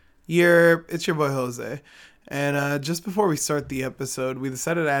It's your boy Jose. And just before we start the episode, we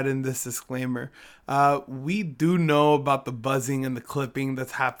decided to add in this disclaimer. We do know about the buzzing and the clipping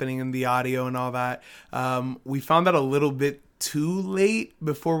that's happening in the audio and all that. We found that a little bit too late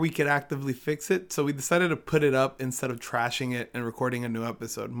before we could actively fix it, so we decided to put it up instead of trashing it and recording a new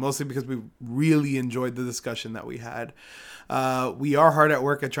episode, mostly because we really enjoyed the discussion that we had. We are hard at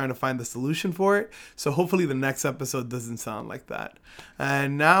work at trying to find the solution for it, so hopefully the next episode doesn't sound like that.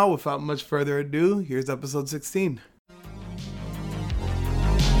 And now, without much further ado, here's episode 16. 3, 2,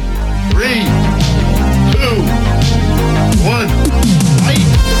 1, fight!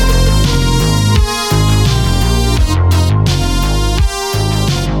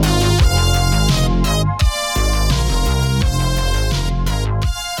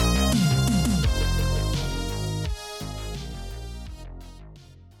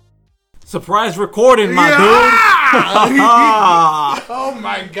 Surprise recording, my dude. Oh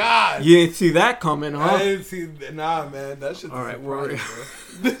my god. You didn't see that coming, huh? I didn't see. Nah, man. That shit's All right,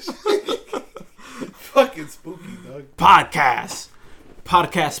 fucking spooky, dog.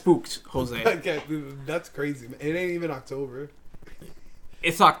 Podcast spooks, Jose. Okay, that's crazy, man. It ain't even October.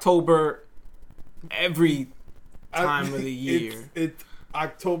 It's October every time of the year. It's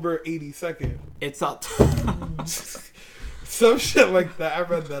October 82nd. It's October. Some shit like that. I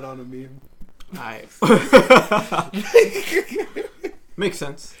read that on a meme. Alright. Makes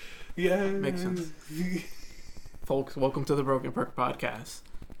sense. Yeah. Makes sense. Folks, welcome to the Broken Perk Podcast.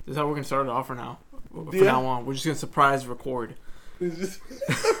 This is how we're going to start it off for now. From now on. We're just going to surprise record. I'm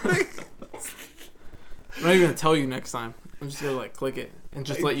not even going to tell you next time. I'm just going to click it and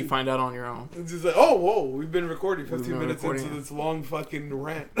just let you find out on your own. It's just like, oh, whoa, we've been recording 15 minutes into this long fucking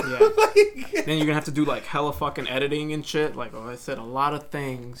rant. Yeah. Then you're going to have to do hella fucking editing and shit. I said a lot of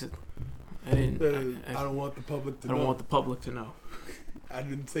things. I don't want the public to know. I don't want the public to know. I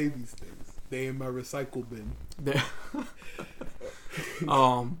didn't say these things. They in my recycle bin.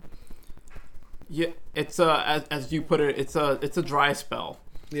 Yeah, it's as you put it, it's a dry spell.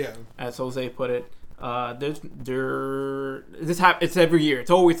 Yeah. As Jose put it. It's every year.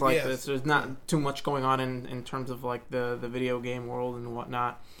 It's always like this. There's not too much going on in terms of the video game world and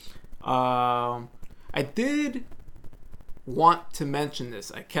whatnot. I did want to mention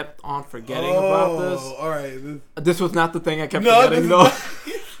this. I kept on forgetting about this. All right. This was not the thing I kept forgetting though.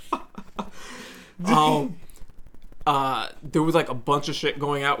 There was a bunch of shit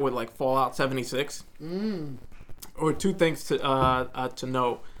going out with Fallout 76. Or two things to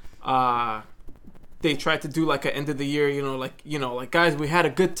note. They tried to do an end of the year, guys, we had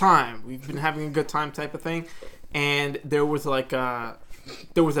a good time. We've been having a good time type of thing. And there was a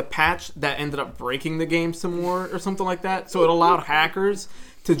patch that ended up breaking the game some more or something like that. So it allowed hackers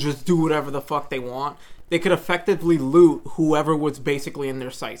to just do whatever the fuck they want. They could effectively loot whoever was basically in their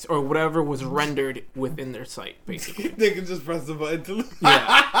sites or whatever was rendered within their site, basically. They could just press the button to loot.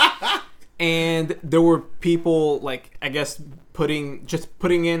 Yeah. And there were people, I guess, putting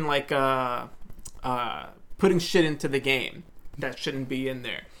in putting shit into the game that shouldn't be in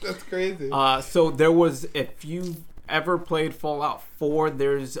there. That's crazy. So there was, if you've ever played Fallout 4,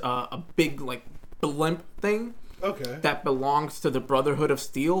 there's a big blimp thing. Okay. That belongs to the Brotherhood of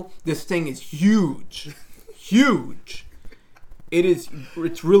Steel. This thing is huge. Huge.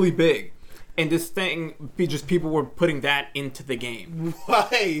 It's really big. And this thing, people were putting that into the game.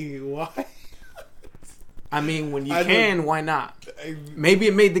 Why? I mean, when you can, why not? Maybe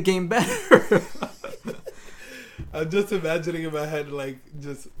it made the game better. I'm just imagining in my head,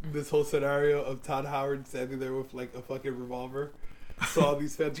 just this whole scenario of Todd Howard standing there with, a fucking revolver. So all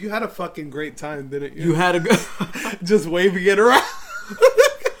these fans, you had a fucking great time, didn't you? You had a good... just waving it around.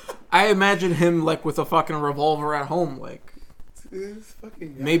 I imagine him, with a fucking revolver at home, This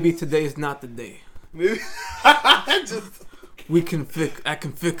fucking guy. Maybe today's not the day. Maybe... I can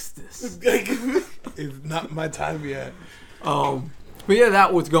fix this. It's not my time yet. But yeah,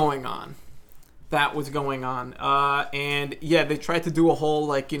 that was going on. And yeah, they tried to do a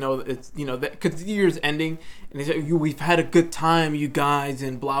whole because the year's ending, and they said we've had a good time, you guys,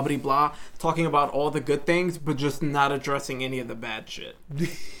 and blah blah blah, talking about all the good things, but just not addressing any of the bad shit.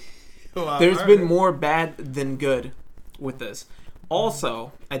 There's been more bad than good with this.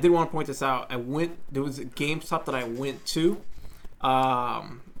 Also, I did want to point this out. There was a GameStop that I went to.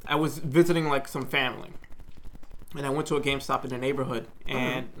 I was visiting some family. And I went to a GameStop in the neighborhood,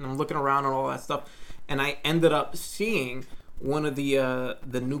 and I'm looking around and all that stuff, and I ended up seeing one of the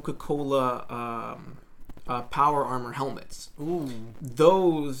Nuka-Cola Power Armor helmets. Ooh.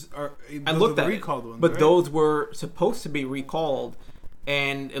 Those are I looked at recalled ones, but right? those were supposed to be recalled,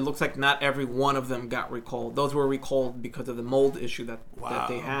 and it looks like not every one of them got recalled. Those were recalled because of the mold issue that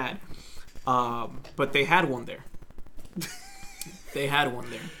they had. But they had one there. They had one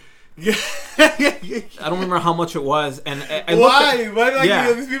there. Yeah. I don't remember how much it was, and Why?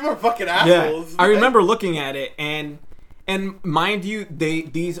 Why? These people are fucking assholes. Yeah. I remember looking at it, and mind you,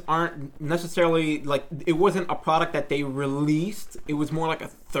 these aren't necessarily like, it wasn't a product that they released. It was more like a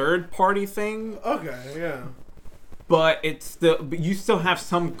third party thing. Okay, yeah. But you still have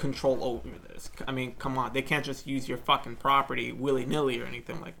some control over this. I mean, come on, they can't just use your fucking property willy nilly or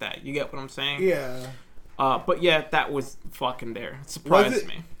anything like that. You get what I'm saying? Yeah. But yeah, that was fucking there. It surprised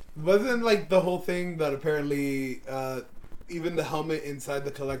me. Wasn't like the whole thing that apparently even the helmet inside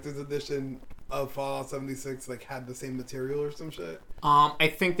the collector's edition of Fallout 76 like had the same material or some shit?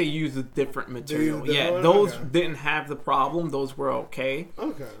 I think they used a different material. One? Those Okay. didn't have the problem. Those were okay.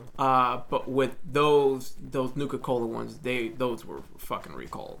 Okay. But with those Nuka-Cola ones, those were fucking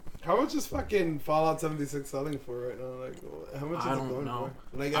recalled. How much is fucking Fallout 76 selling for right now? Like, how much is I it don't going know.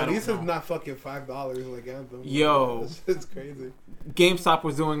 for? Like, I at don't least know. it's not fucking $5 like Anthem. Yo. It's crazy. GameStop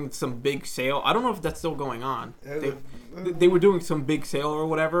was doing some big sale. I don't know if that's still going on. Yeah, They were doing some big sale or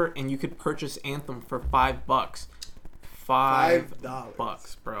whatever, and you could purchase Anthem for $5.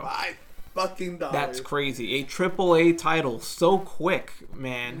 $5, bro. $5. That's crazy. A AAA title so quick,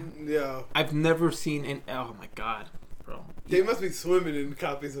 man. Yeah. I've never seen oh my god, bro. They must be swimming in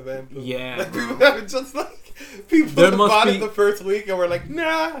copies of Anthem. Yeah, Like, bro. people haven't just like people There that must bought be- it the first week and were like,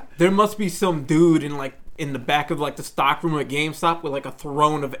 nah. There must be some dude in the back of like the stock room at GameStop with like a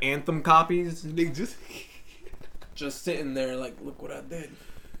throne of Anthem copies, They just just sitting there like, look what I did.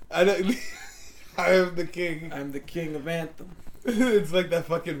 I know. I am the king. I'm the king of Anthem. It's like that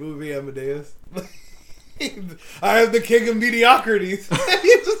fucking movie Amadeus. I am the king of mediocrities.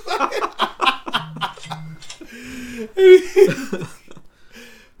 You just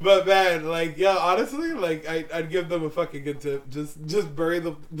But man, like, yeah, honestly, like, I'd give them a fucking good tip. Just bury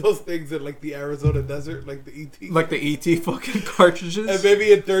those things in like the Arizona desert, like the ET, Like the ET fucking cartridges. And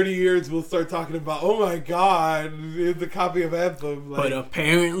maybe in 30 years we'll start talking about, oh my god, it's a copy of Anthem. Like, But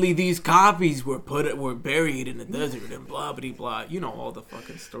apparently these copies were buried in the desert and blah blah blah. You know all the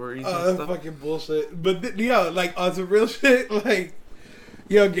fucking stories and that's stuff. fucking bullshit. But yeah, like on some real shit, like,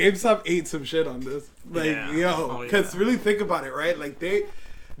 yo, GameStop ate some shit on this. Like, Yeah. yo, Oh, because yeah. really think about it, right? Like they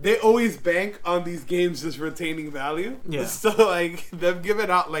always bank on these games just retaining value. Yeah. So like them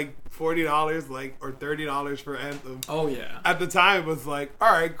giving out like $40 like or $30 for Anthem Oh yeah. at the time was like,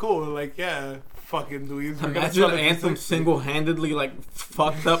 all right, cool. Like, yeah, fucking Louise. we're gonna Imagine sell it for Anthem $60. single-handedly like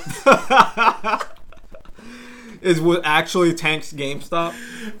fucked up. Is what actually tanks GameStop.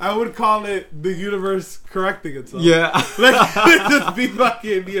 I would call it the universe correcting itself. Yeah. Like, just be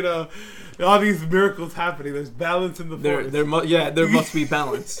fucking, you know, all these miracles happening. There's balance in the force. there must be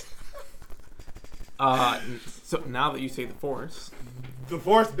balance. So now that you say the Force, The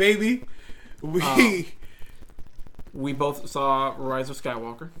force, baby. we both saw Rise of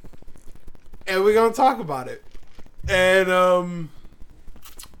Skywalker. And we're gonna talk about it. And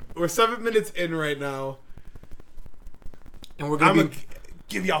we're 7 minutes in right now. And we're I'm gonna gonna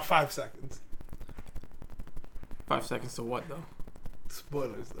give y'all 5 seconds. 5 seconds to what though?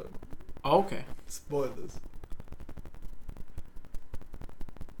 Spoilers, though. Oh, okay. Spoilers.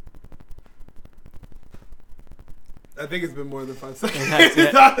 I think it's been more than 5 seconds. has,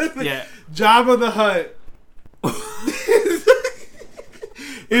 yeah. Honestly, Yeah. Jabba the Hutt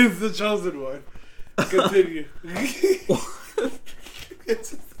is the chosen one. Continue.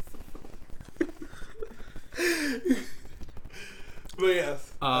 It's- but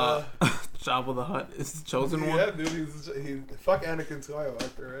yes. Jabba the Hutt is the chosen one. Yeah, dude. He's fuck Anakin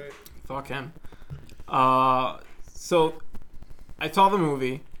Skywalker, right? Fuck him. So I saw the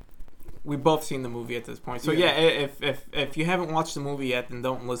movie. We both seen the movie at this point. So Yeah. yeah, if you haven't watched the movie yet, then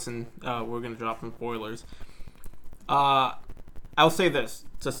don't listen. We're gonna drop some spoilers. I'll say this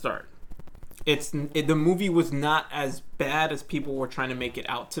to start. The movie was not as bad as people were trying to make it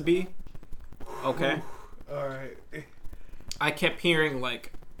out to be. Okay. All right. I kept hearing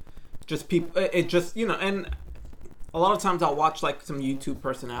like just people. It just, you know, and a lot of times I'll watch like some YouTube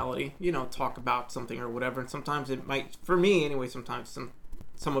personality, you know, talk about something or whatever, and sometimes it might, for me anyway, sometimes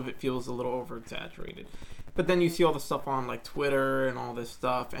some of it feels a little over exaggerated. But then you see all the stuff on like Twitter and all this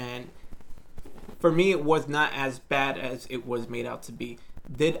stuff, and for me it was not as bad as it was made out to be.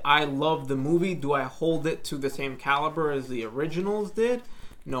 Did I love the movie? Do I hold it to the same caliber as the originals did?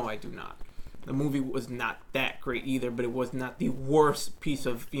 No, I do not. The movie was not that great either, but it was not the worst piece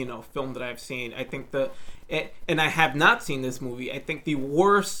of, you know, film that I've seen. I think and I have not seen this movie. I think the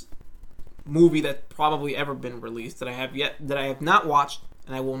worst movie that's probably ever been released that I have not watched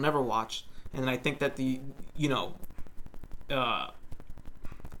and I will never watch, and I think that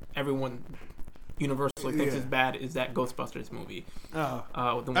everyone universally thinks is bad is that Ghostbusters movie.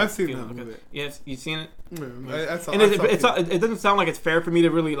 I've seen that movie. Yes, you've seen it. It doesn't sound like it's fair for me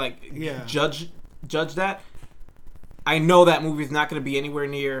to really judge that. I know that movie's not going to be anywhere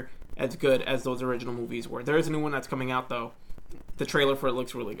near as good as those original movies were. There is a new one that's coming out though. The trailer for it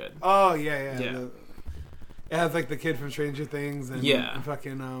looks really good. Oh yeah. It has like the kid from Stranger Things and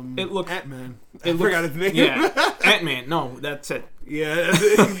fucking it looks Ant-Man. I forgot his name. Yeah, Ant-Man. No, that's it. Yeah.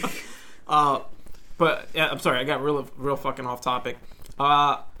 But I'm sorry, I got real fucking off topic.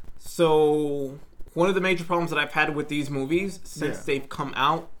 So one of the major problems that I've had with these movies since they've come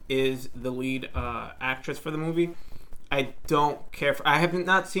out is the lead actress for the movie. I don't care for. I have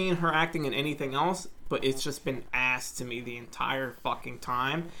not seen her acting in anything else, but it's just been ass to me the entire fucking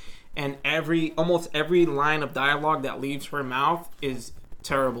time. And almost every line of dialogue that leaves her mouth is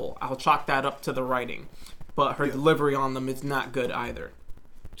terrible. I'll chalk that up to the writing, but her delivery on them is not good either.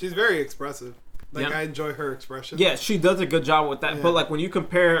 She's very expressive. I enjoy her expression. Yeah, she does a good job with that. Yeah. But when you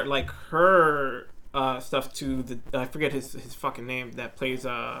compare her stuff to the I forget his fucking name that plays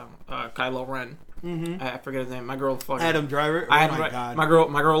Kylo Ren. Mm-hmm. I forget his name. My girl fucking Adam Driver. God. My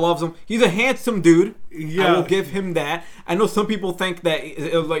girl loves him. He's a handsome dude. Yeah, I will give him that. I know some people think that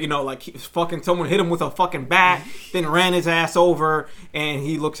fucking someone hit him with a fucking bat, then ran his ass over, and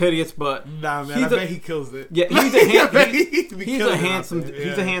he looks hideous. But nah, man, I bet he kills it. Yeah, he's a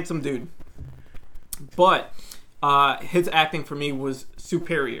handsome dude. But his acting for me was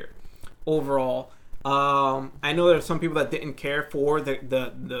superior overall. I know there's some people that didn't care for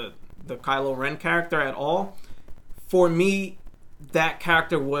the Kylo Ren character at all. For me, that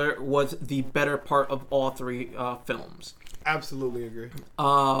character was the better part of all three films. Absolutely agree.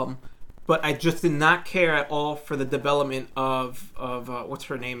 But I just did not care at all for the development of what's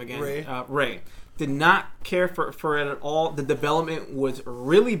her name again? Rey. Rey. Did not care for it at all. The development was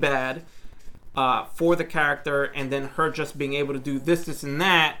really bad for the character, and then her just being able to do this, and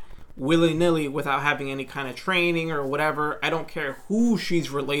that willy-nilly without having any kind of training or whatever. I don't care who she's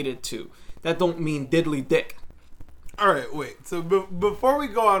related to. That don't mean diddly dick. All right, wait. So before we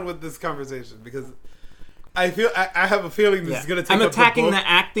go on with this conversation, because I have a feeling this is going to take. I'm attacking the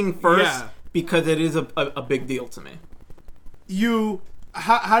acting first because it is a big deal to me.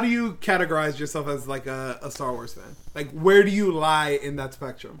 How do you categorize yourself as like a Star Wars fan? Like, where do you lie in that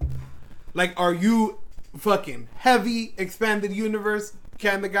spectrum? Like, are you fucking heavy expanded universe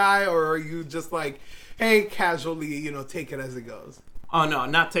kind of guy, or are you just like, hey, casually, take it as it goes? Oh no,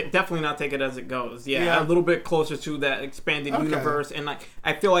 definitely not take it as it goes. Yeah, a little bit closer to that expanded universe, and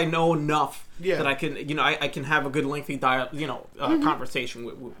I feel I know enough that I can, I can have a good lengthy conversation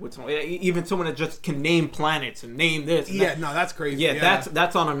with someone, even someone that just can name planets and name this. And that. No, that's crazy. Yeah,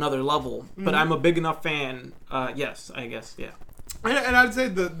 that's on another level. Mm-hmm. But I'm a big enough fan. Yes, I guess. Yeah. And I'd say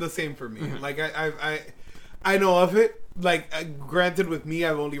the same for me. Mm-hmm. Like I know of it. Like, granted, with me,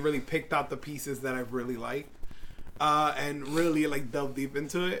 I've only really picked out the pieces that I really like, and really delve deep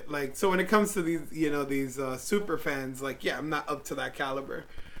into it. Like, so when it comes to these super fans, I'm not up to that caliber.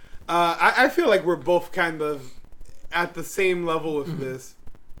 I feel like we're both kind of at the same level with this,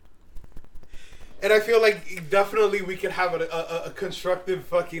 and I feel like definitely we could have a constructive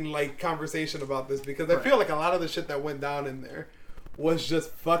fucking conversation about this, because I feel like a lot of the shit that went down in there was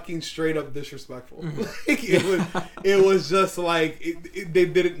just fucking straight up disrespectful. Mm-hmm. It was just they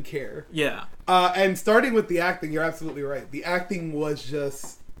didn't care. Yeah. And starting with the acting, you're absolutely right. The acting was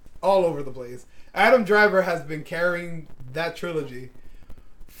just all over the place. Adam Driver has been carrying that trilogy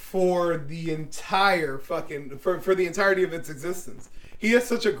for the entire for the entirety of its existence. He is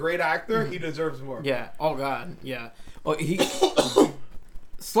such a great actor. Mm-hmm. He deserves more. Yeah. Oh God. Yeah. Well, he.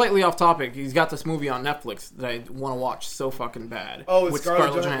 Slightly off topic, he's got this movie on Netflix that I want to watch so fucking bad. Oh, it's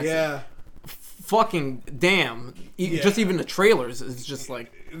Scarlett Johansson. Yeah. Fucking damn. Just even the trailers is just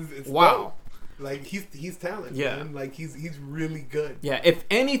it's wow. Dope. He's talented. Yeah. Man. He's really good. Yeah. If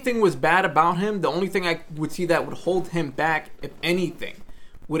anything was bad about him, the only thing I would see that would hold him back, if anything,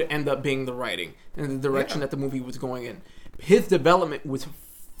 would end up being the writing and the direction that the movie was going in. His development was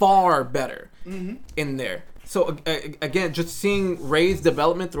far better in there. So, again, just seeing Rey's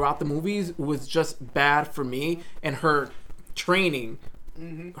development throughout the movies was just bad for me. And her training,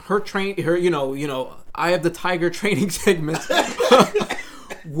 her I have the tiger training segments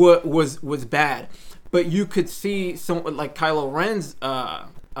was bad. But you could see someone like Kylo Ren's,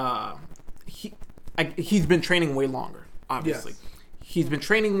 he's been training way longer, obviously. Yes. He's been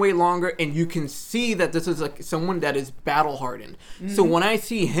training way longer, and you can see that this is like someone that is battle hardened. So when I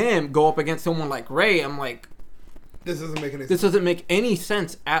see him go up against someone like Rey, I'm like, This doesn't make any sense. this doesn't make any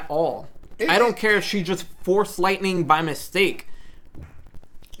sense at all. I don't care if she just force lightning by mistake.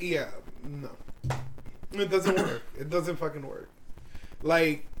 Yeah, no. It doesn't work. It doesn't fucking work.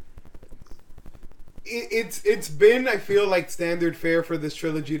 Like, it's been, I feel like, standard fare for this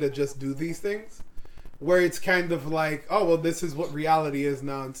trilogy to just do these things. Where it's kind of like, oh, well, this is what reality is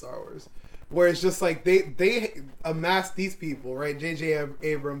now in Star Wars. Where it's just like, they amassed these people, right? J.J.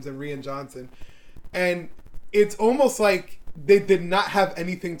 Abrams and Rian Johnson. And it's almost like they did not have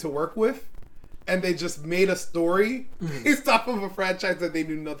anything to work with. And they just made a story based off of a franchise that they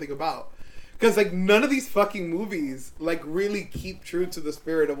knew nothing about. Because, like, none of these fucking movies, like, really keep true to the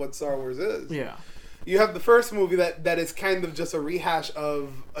spirit of what Star Wars is. Yeah. You have the first movie that is kind of just a rehash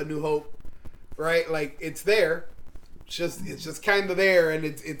of A New Hope, right? Like, it's there. It's just kind of there, and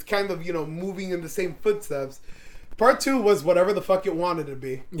it's kind of, you know, moving in the same footsteps. Part 2 was whatever the fuck it wanted to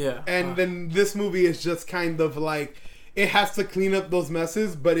be. Yeah. And then this movie is just kind of like, it has to clean up those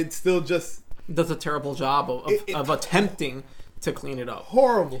messes, but it's still just... does a terrible job of attempting to clean it up.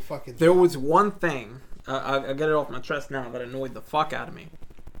 Horrible fucking There was one thing, I get it off my chest now, that annoyed the fuck out of me.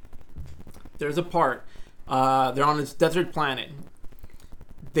 There's a part, they're on this desert planet.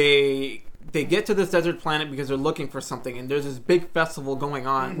 They get to this desert planet because they're looking for something, and there's this big festival going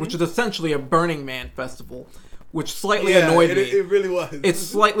on, which is essentially a Burning Man festival, which slightly annoyed me. It really was. It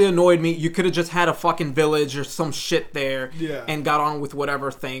slightly annoyed me. You could have just had a fucking village or some shit there and got on with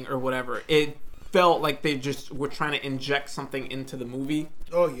whatever thing or whatever. It felt like they just were trying to inject something into the movie.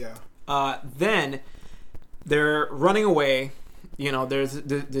 Oh, yeah. Then they're running away. You know, there's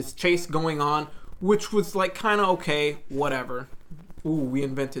this chase going on, which was like kind of okay, whatever. Ooh, we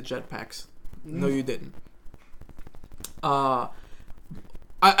invented jetpacks. No, you didn't. Oh,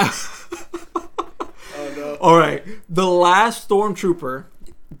 no. All right, the last stormtrooper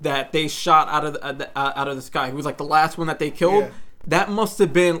that they shot out of the sky, who was like the last one that they killed. Yeah. That must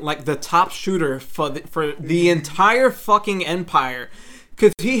have been like the top shooter for the entire fucking Empire,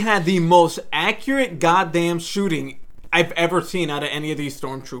 because he had the most accurate goddamn shooting I've ever seen out of any of these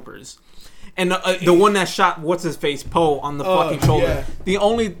stormtroopers. And the one that shot what's his face Poe on the fucking shoulder. Yeah. The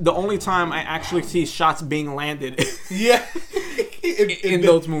only time I actually see shots being landed. Yeah. in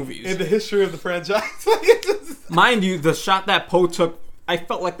those movies. In the history of the franchise. Mind you, the shot that Poe took, I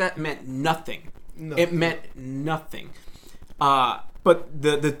felt like that meant nothing. No. It meant nothing. But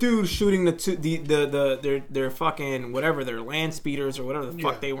the dude shooting their fucking whatever, their land speeders or whatever the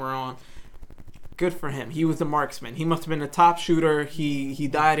fuck they were on. Good for him. He was the marksman. He must have been the top shooter. He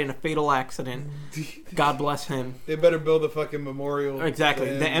died in a fatal accident. God bless him. They better build a fucking memorial.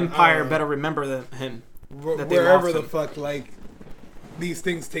 Exactly. The Empire better remember him. Wherever the fuck, like, these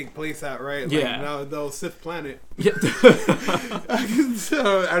things take place at, right? Like, Yeah. Now, the Sith planet. Yeah.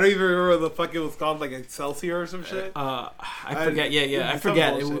 So, I don't even remember what the fuck it was called, like Excelsior or some shit. I forget. I some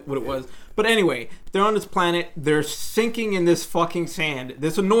forget bullshit. what it was. But anyway, they're on this planet. They're sinking in this fucking sand.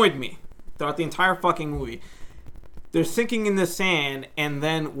 This annoyed me throughout the entire fucking movie. They're sinking in the sand, and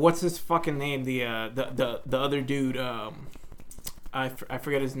then what's his fucking name? The other dude. I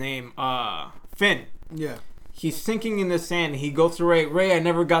forget his name. Finn. Yeah. He's sinking in the sand. He goes to Rey. I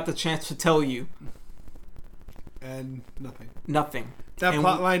never got the chance to tell you. And nothing. Nothing. That And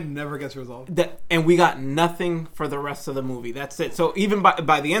plot line never gets resolved. and we got nothing for the rest of the movie. That's it. So even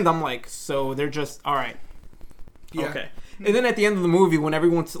by the end, I'm like, so they're just all right. Yeah. Okay. And then at the end of the movie, when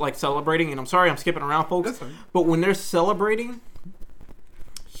everyone's like celebrating, and I'm sorry, I'm skipping around, folks. That's fine. But when they're celebrating,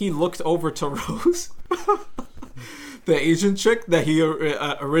 he looks over to Rose, the Asian chick that he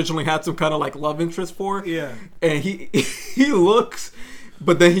originally had some kind of like love interest for. Yeah. And he looks,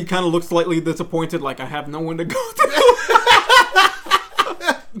 but then he kind of looks slightly disappointed, like I have no one to go to.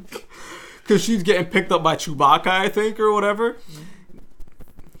 Because she's getting picked up by Chewbacca, I think, or whatever.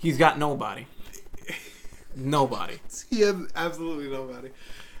 He's got nobody. Nobody. He has absolutely nobody.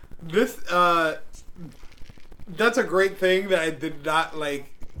 This, that's a great thing that I did not,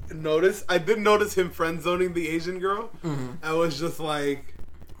 like, notice. I did notice him friend zoning the Asian girl. Mm-hmm. I was just like,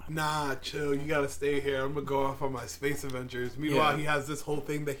 nah, chill, you gotta stay here. I'm gonna go off on my space adventures. Meanwhile, he has this whole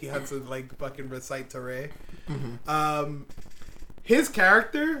thing that he has to, like, fucking recite to Rey. Mm-hmm. His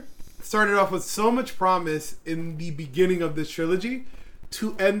character started off with so much promise in the beginning of this trilogy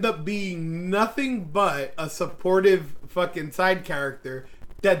to end up being nothing but a supportive fucking side character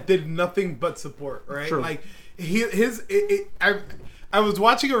that did nothing but support, right? True. Like, I was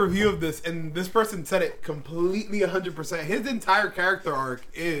watching a review of this, and this person said it completely 100%. His entire character arc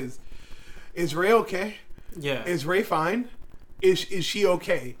is Rey okay? Yeah. Is Rey fine? is she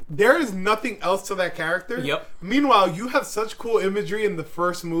okay? There is nothing else to that character. Yep. Meanwhile, you have such cool imagery in the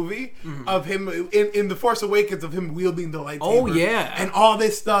first movie of him in The Force Awakens of him wielding the lightsaber. Oh, yeah. And all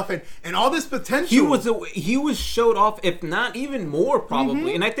this stuff and all this potential. He was showed off, if not even more,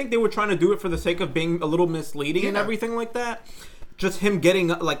 probably. And I think they were trying to do it for the sake of being a little misleading and everything like that. Just him getting,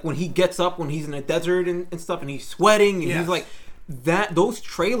 like, when he gets up, when he's in a desert and stuff, and he's sweating, and he's like, those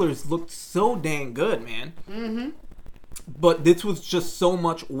trailers looked so dang good, man. Mm-hmm. But this was just so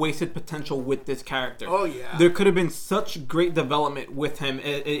much wasted potential with this character. Oh, yeah. There could have been such great development with him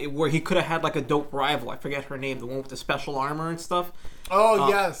where he could have had, like, a dope rival. I forget her name, the one with the special armor and stuff. Oh,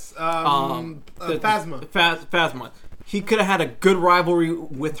 yes. Phasma. Phasma. He could have had a good rivalry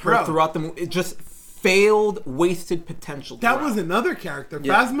with her throughout the movie. It just failed, wasted potential. That was another character.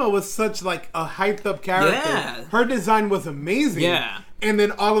 Yeah. Phasma was such, like, a hyped-up character. Yeah. Her design was amazing. Yeah. And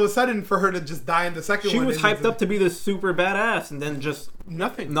then all of a sudden, for her to just die in the second one. She was hyped up to be this super badass, and then just...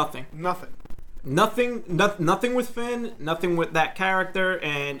 Nothing with Finn, nothing with that character,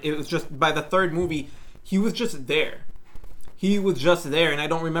 and it was just, by the third movie, he was just there. And I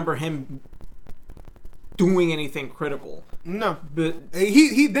don't remember him doing anything critical. No. But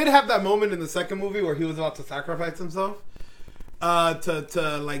he did have that moment in the second movie where he was about to sacrifice himself.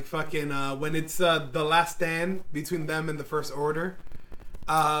 To like fucking when it's the last stand between them and the First Order,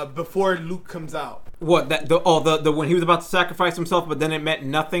 before Luke comes out. What the when he was about to sacrifice himself, but then it meant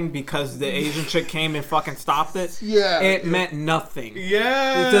nothing because the Asian chick came and fucking stopped it. Yeah, it meant nothing.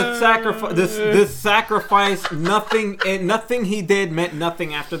 Yeah, the sacrifice. This sacrifice. Nothing he did meant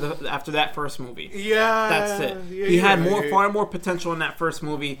nothing after that first movie. Yeah, that's it. Yeah, he had far more potential in that first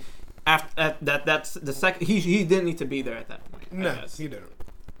movie. That's the second. He didn't need to be there at that point. No, he didn't.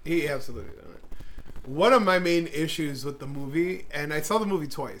 He absolutely didn't. One of my main issues with the movie, and I saw the movie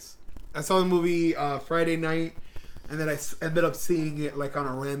twice. I saw the movie Friday night, and then I ended up seeing it like on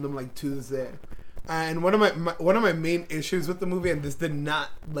a random like Tuesday. And one of my main issues with the movie, and this did not,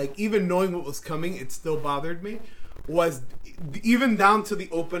 like, even knowing what was coming, it still bothered me, was even down to the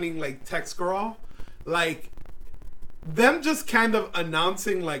opening like text scroll, like them just kind of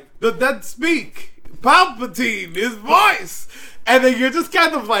announcing like the dead speak. Palpatine, his voice, and then you're just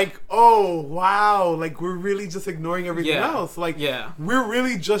kind of like, oh wow, like we're really just ignoring everything else. Like, we're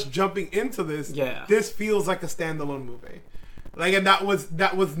really just jumping into this. Yeah, this feels like a standalone movie. Like, and that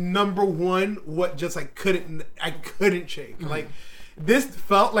was number one. What just I couldn't shake. Mm-hmm. Like, this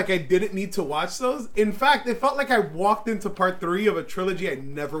felt like I didn't need to watch those. In fact, it felt like I walked into part 3 of a trilogy I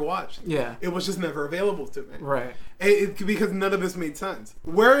never watched. Yeah, it was just never available to me. Right, because none of this made sense.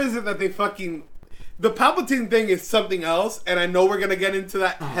 Where is it that they fucking the Palpatine thing is something else, and I know we're gonna get into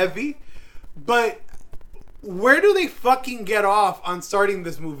that heavy, but where do they fucking get off on starting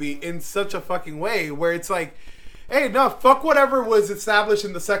this movie in such a fucking way where it's like, hey, no, fuck whatever was established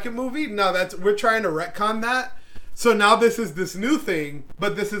in the second movie. No, we're trying to retcon that. So now this is this new thing,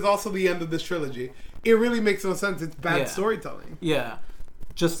 but this is also the end of this trilogy. It really makes no sense. It's bad storytelling. Yeah,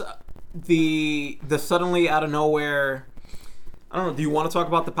 just the suddenly out of nowhere. I don't know. Do you want to talk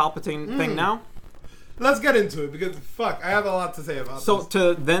about the Palpatine thing now? Let's get into it because fuck, I have a lot to say about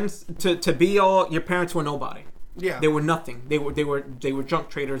this. So to be all your parents were nobody. Yeah, they were nothing. They were junk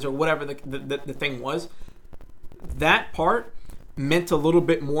traders or whatever the thing was. That part meant a little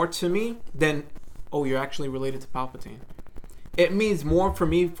bit more to me than you're actually related to Palpatine. It means more for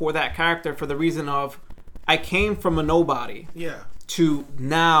me for that character for the reason of I came from a nobody. Yeah. To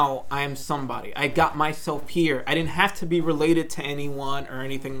now I am somebody. I got myself here. I didn't have to be related to anyone or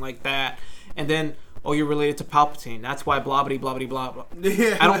anything like that. And then you're related to Palpatine. That's why blah blah blah blah blah.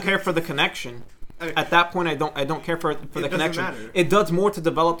 Yeah. I don't care for the connection. At that point, I don't care for the connection. Matter. It does more to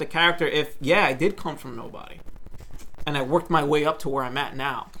develop the character if I did come from nobody, and I worked my way up to where I'm at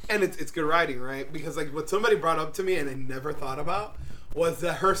now. And it's good writing, right? Because like what somebody brought up to me and I never thought about was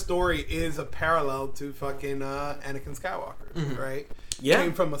that her story is a parallel to fucking Anakin Skywalker, right? Yeah.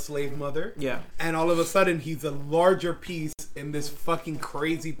 Came from a slave mother. Yeah. And all of a sudden, he's a larger piece in this fucking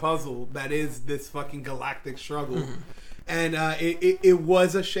crazy puzzle that is this fucking galactic struggle. Mm-hmm. And it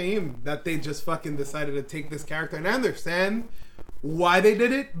was a shame that they just fucking decided to take this character. And I understand why they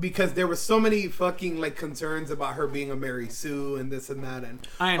did it, because there were so many fucking like concerns about her being a Mary Sue and this and that. And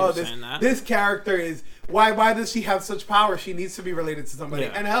I understand that. This character is why does she have such power? She needs to be related to somebody.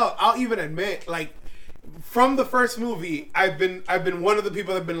 Yeah. And hell, I'll even admit, like, from the first movie, I've been one of the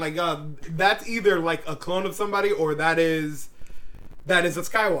people that've been like, that's either like a clone of somebody or that is a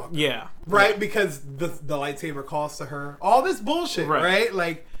Skywalker. Yeah. Right? Because the lightsaber calls to her. All this bullshit, right?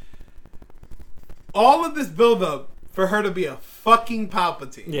 Like, all of this buildup for her to be a fucking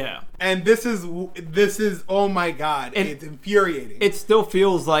Palpatine. Yeah. And this is oh my god, And it's infuriating. It still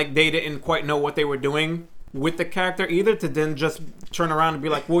feels like they didn't quite know what they were doing with the character either, to then just turn around and be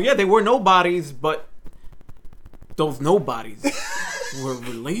like, well, yeah, they were nobodies, but those nobodies were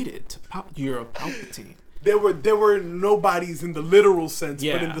related to you're a Palpatine. There were nobodies in the literal sense,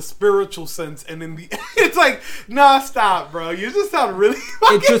 but in the spiritual sense, and in the it's like, nah, stop, bro. You just sound really.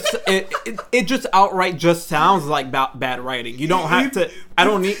 It just outright just sounds like bad writing. You don't have to. I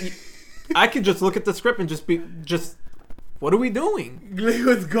don't need. I could just look at the script and just. What are we doing?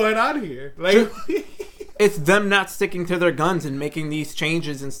 What's going on here? Like, it's them not sticking to their guns and making these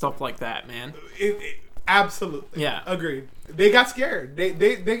changes and stuff like that, man. Absolutely. Yeah. Agreed. They got scared.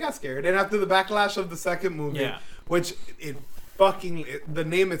 They got scared. And after the backlash of the second movie, which the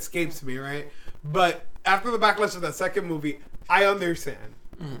name escapes me, right? But after the backlash of that second movie, I understand.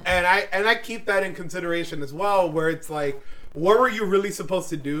 And I keep that in consideration as well, where it's like, what were you really supposed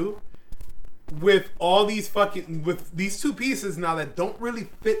to do with all these with these two pieces now that don't really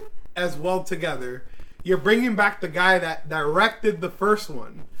fit as well together? You're bringing back the guy that directed the first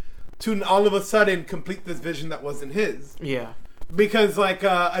one to all of a sudden complete this vision that wasn't his. Yeah. Because, like,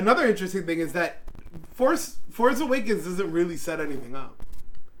 another interesting thing is that Force Awakens doesn't really set anything up.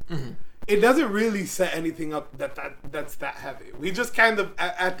 Mm-hmm. It doesn't really set anything up that's that heavy. We just kind of,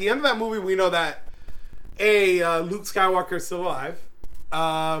 at the end of that movie, we know that, Luke Skywalker is still alive.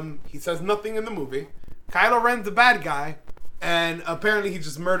 He says nothing in the movie. Kylo Ren's a bad guy. And apparently he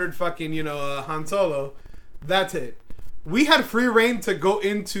just murdered fucking, Han Solo. That's it. We had free reign to go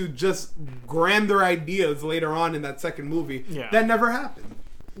into just grander ideas later on in that second movie. Yeah. That never happened.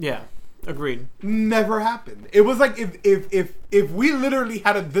 Yeah. Agreed. Never happened. It was like if we literally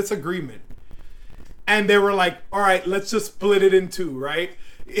had a disagreement and they were like, all right, let's just split it in two, right?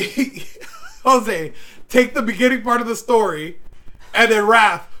 Jose, take the beginning part of the story, and then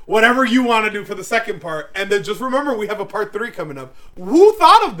Raph, whatever you want to do for the second part, and then just remember we have a part 3 coming up. Who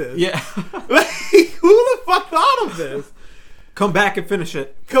thought of this? Yeah. Like, who the fuck thought of this? Come back and finish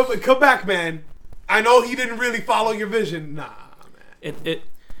it. Come back, man. I know he didn't really follow your vision. Nah, man.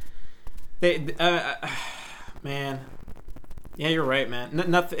 Man. Yeah, you're right, man.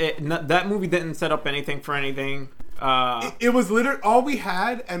 That movie didn't set up anything for anything. It was literally all we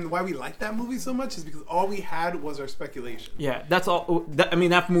had, and why we liked that movie so much is because all we had was our speculation. Yeah, that's all.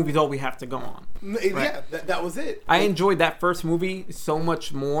 That movie's all we have to go on. Right? Yeah, that was it. I enjoyed that first movie so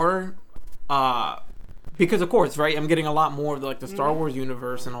much more, because of course, right? I'm getting a lot more of the Star Wars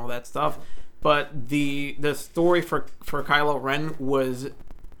universe and all that stuff. But the story for Kylo Ren was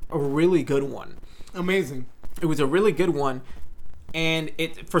a really good one. Amazing. It was a really good one, and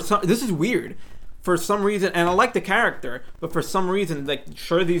this is weird. For some reason, and I like the character, but for some reason,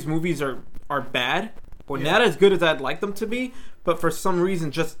 sure, these movies are bad or not as good as I'd like them to be, but for some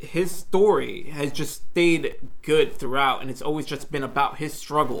reason, just his story has just stayed good throughout, and it's always just been about his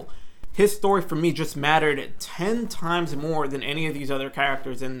struggle. His story for me just mattered 10 times more than any of these other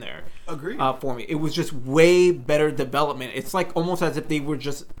characters in there. Agreed. For me, it was just way better development. It's like almost as if they were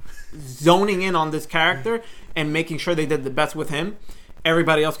just zoning in on this character and making sure they did the best with him.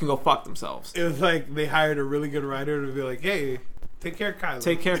 Everybody else can go fuck themselves. It was like they hired a really good writer to be like, hey, take care of Kylo.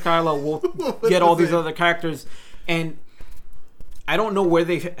 Take care of Kylo. We'll get all these other characters. And I don't know where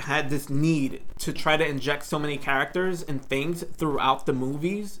they've had this need to try to inject so many characters and things throughout the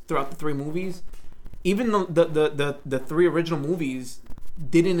movies, throughout the 3 movies. Even the 3 original movies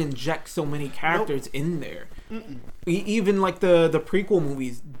didn't inject so many characters in there. Even like the prequel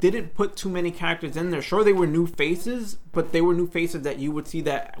movies didn't put too many characters in there. Sure, they were new faces, but they were new faces that you would see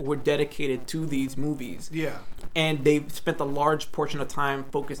that were dedicated to these movies. Yeah. And they spent a large portion of time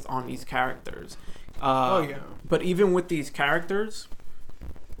focused on these characters. But even with these characters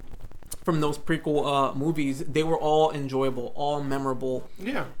from those prequel movies, they were all enjoyable, all memorable.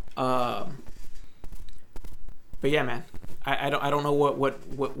 Yeah. But yeah, man. I don't know what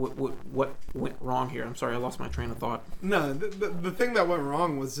went wrong here. I'm sorry, I lost my train of thought. No, the thing that went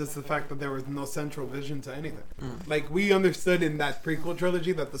wrong was just the fact that there was no central vision to anything. Like, we understood in that prequel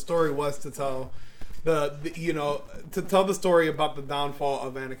trilogy that the story was to tell to tell the story about the downfall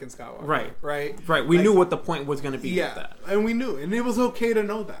of Anakin Skywalker. Right. We knew what the point was going to be with that. And we knew, and it was okay to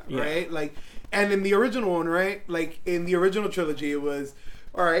know that, right? Like, and in the original one, right? Like, in the original trilogy, it was,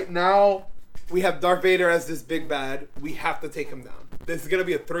 all right, now we have Darth Vader as this big bad. We have to take him down. This is going to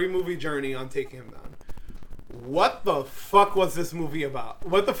be a 3-movie journey on taking him down. What the fuck was this movie about?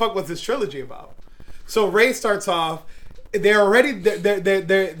 What the fuck was this trilogy about? So Rey starts off. They're already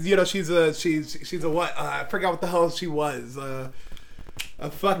they're she's a what? I forgot what the hell she was.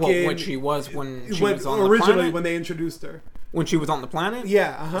 a fucking Well, when she was on originally the planet? when they introduced her. When she was on the planet?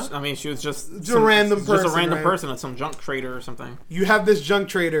 Yeah, I mean, she was just a random person. Just a random right? person at some junk trader or something. You have this junk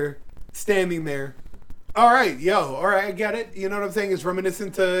trader standing there. All right, I get it. You know what I'm saying? It's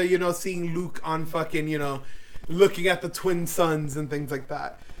reminiscent to, seeing Luke on fucking, looking at the twin suns and things like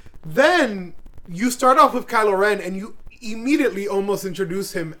that. Then you start off with Kylo Ren and you immediately almost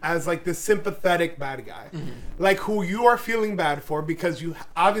introduce him as like this sympathetic bad guy. Like who you are feeling bad for because you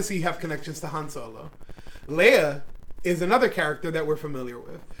obviously have connections to Han Solo. Leia is another character that we're familiar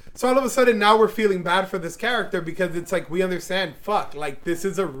with. So all of a sudden now we're feeling bad for this character because it's like we understand, fuck, like this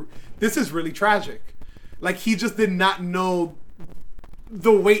is really tragic. Like he just did not know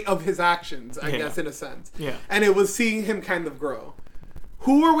the weight of his actions, I guess, in a sense. Yeah. And it was seeing him kind of grow.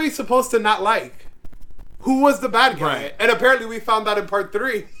 Who were we supposed to not like? Who was the bad guy? Right. And apparently we found out in part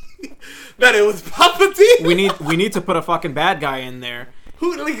 3 that it was Palpatine. We need to put a fucking bad guy in there. Who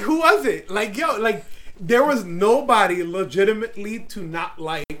was it? There was nobody legitimately to not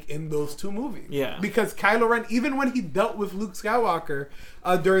like in those two movies. Yeah. Because Kylo Ren, even when he dealt with Luke Skywalker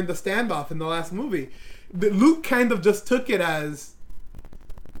during the standoff in the last movie, Luke kind of just took it as,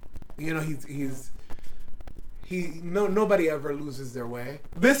 nobody ever loses their way.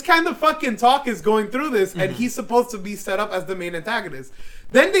 This kind of fucking talk is going through this, and he's supposed to be set up as the main antagonist.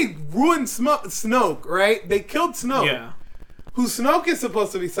 Then they ruined Snoke, right? They killed Snoke. Yeah. Who Snoke is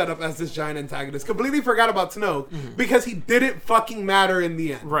supposed to be set up as this giant antagonist. Completely forgot about Snoke because he didn't fucking matter in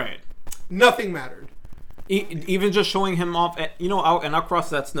the end. Right. Nothing mattered. Even just showing him off, and I'll cross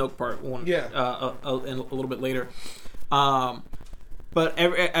that Snoke part one. Yeah. A little bit later. But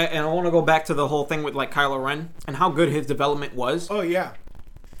and I want to go back to the whole thing with like Kylo Ren and how good his development was. Oh yeah.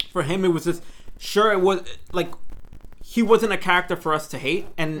 For him, it was just it was like. He wasn't a character for us to hate,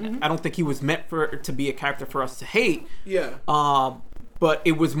 and I don't think he was meant to be a character for us to hate. Yeah. But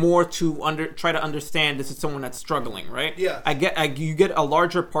it was more to try to understand this is someone that's struggling, right? Yeah. You get a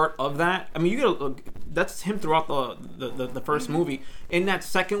larger part of that. I mean, that's him throughout the first movie. In that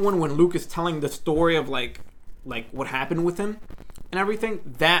second one, when Luke is telling the story of like what happened with him and everything,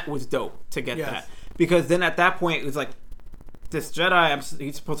 that was dope to get that. Because then at that point, it was like, this Jedi,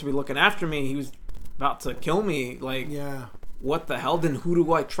 he's supposed to be looking after me. He was about to kill me. Like, what the hell? Then who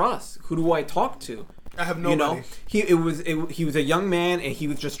do I trust? Who do I talk to? I have nobody. He was a young man, and he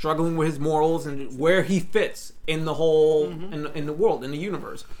was just struggling with his morals and where he fits in the whole in the world, in the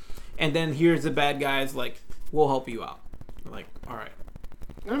universe. And then here's the bad guys like, we'll help you out. Like, all right,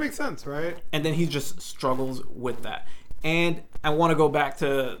 that makes sense, right? And then he just struggles with that. And I want to go back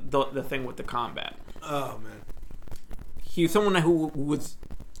to the thing with the combat. Oh man, he's someone who was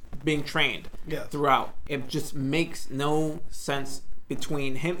being trained throughout. It just makes no sense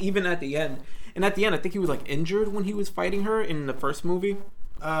between him, even at the end. And at the end, I think he was like injured when he was fighting her in the first movie.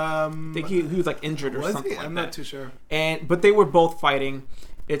 I think he was like injured or something. I'm not too sure. But they were both fighting.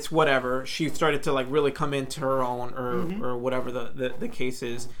 It's whatever. She started to like really come into her own, or whatever the case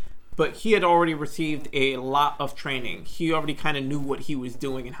is. But he had already received a lot of training. He already kind of knew what he was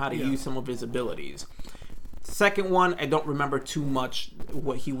doing and how to use some of his abilities. Second one, I don't remember too much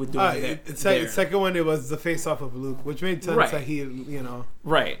what he was doing there. Second one, it was the face-off of Luke, which made sense that he,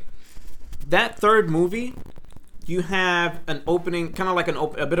 Right. That third movie, you have an opening, kind of like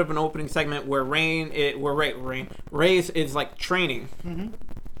a bit of an opening segment where Rey is like training.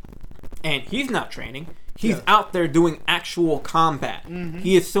 And he's not training. He's out there doing actual combat.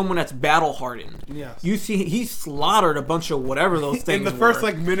 He is someone that's battle hardened. Yes. You see, he slaughtered a bunch of whatever those things in the first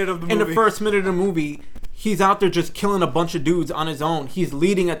minute of the movie. In the first minute of the movie, he's out there just killing a bunch of dudes on his own. He's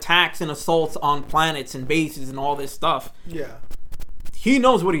leading attacks and assaults on planets and bases and all this stuff. Yeah. He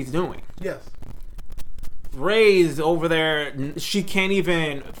knows what he's doing. Yes. Rey's over there. She can't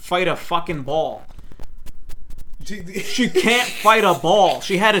even fight a fucking ball. She can't fight a ball.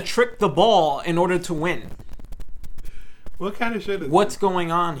 She had to trick the ball in order to win. What kind of shit is What's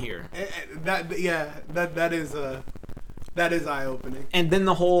going on here? That is eye-opening. And then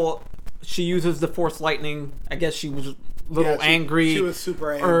the whole, she uses the Force lightning. I guess she was a little angry. She was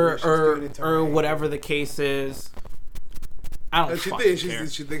super angry. Or whatever the case is. I don't fucking care.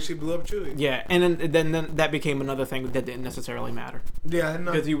 She thinks she blew up Chewie. Yeah, and then that became another thing that didn't necessarily matter. Yeah,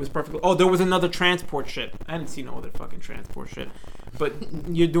 no. Because he was perfectly... Oh, there was another transport ship. I didn't see no other fucking transport ship. But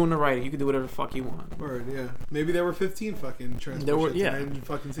you're doing the right. You can do whatever the fuck you want. Word, yeah. Maybe there were 15 fucking transport ships. I didn't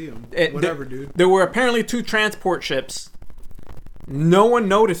fucking see them. Whatever, dude. There were apparently 2 transport ships. No one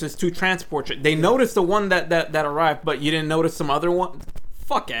notices 2 transport ships. They noticed the one that arrived, but you didn't notice some other one.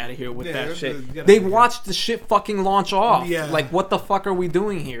 Fuck out of here with that shit. They watched the shit fucking launch off. Yeah. Like, what the fuck are we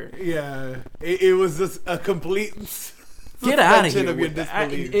doing here? Yeah. It was just a complete Get out of suspension here of your with that.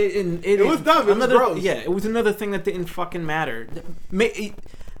 disbelief. It was dumb. It was gross. Yeah, it was another thing that didn't fucking matter. Make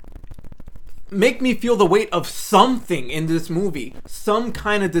me feel the weight of something in this movie. Some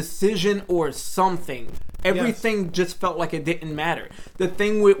kind of decision or something. Everything just felt like it didn't matter. The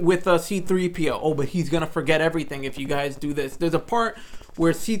thing with C-3PO, oh, but he's going to forget everything if you guys do this. There's a part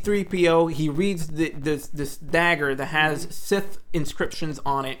where C-3PO, he reads this dagger that has Sith inscriptions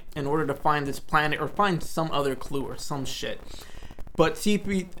on it in order to find this planet or find some other clue or some shit. But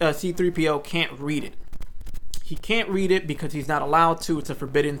C-3PO can't read it. He can't read it because he's not allowed to. It's a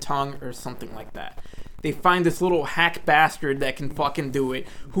forbidden tongue or something like that. They find this little hack bastard that can fucking do it,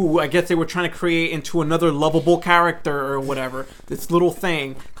 who I guess they were trying to create into another lovable character or whatever. This little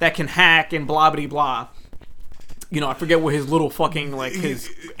thing that can hack and blah blah blah. You know, I forget what his little fucking his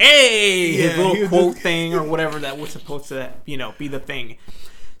little quote thing or whatever that was supposed to, be the thing.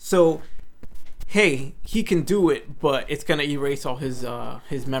 So, hey, he can do it, but it's gonna erase all his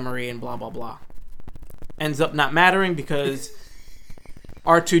memory and blah blah blah. Ends up not mattering because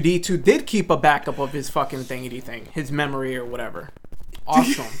R2-D2 did keep a backup of his fucking thingy thing, his memory or whatever.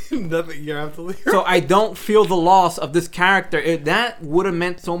 Awesome. Nothing. You're absolutely right. So I don't feel the loss of this character. That would have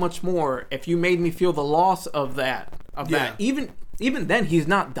meant so much more if you made me feel the loss of that. That. Even then, he's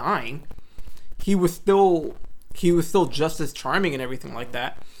not dying. He was still just as charming and everything like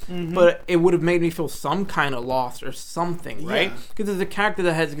that. Mm-hmm. But it would have made me feel some kind of loss or something, right? Because it's a character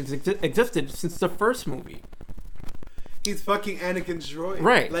that has existed since the first movie. He's fucking Anakin's droid.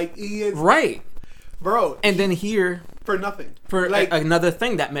 Right. Like, he is... Right. Bro. And then here... For nothing. For another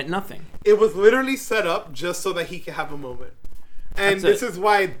thing that meant nothing. It was literally set up just so that he could have a moment. And this is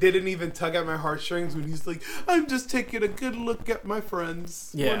why it didn't even tug at my heartstrings when he's like, I'm just taking a good look at my friends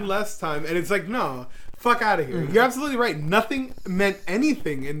one last time. And it's like, no, fuck out of here. Mm-hmm. You're absolutely right. Nothing meant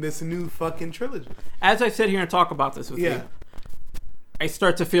anything in this new fucking trilogy. As I sit here and talk about this with you, I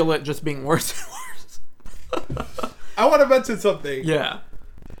start to feel it just being worse and worse. I want to mention something. Yeah.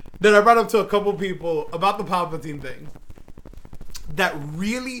 That I brought up to a couple people about the Palpatine thing. That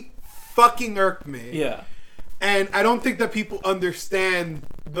really fucking irked me. Yeah. And I don't think that people understand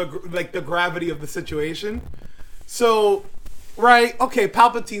the gravity of the situation. So, right, okay,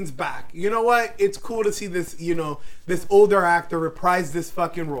 Palpatine's back. You know what? It's cool to see this, this older actor reprise this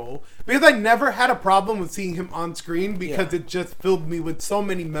fucking role. Because I never had a problem with seeing him on screen because it just filled me with so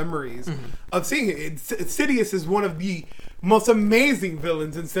many memories of seeing it. Sidious is one of the most amazing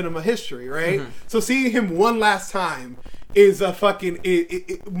villains in cinema history, right? Mm-hmm. So seeing him one last time is a fucking...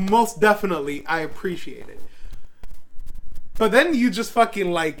 most definitely, I appreciate it. But then you just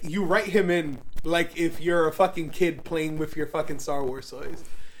fucking, you write him in, if you're a fucking kid playing with your fucking Star Wars toys.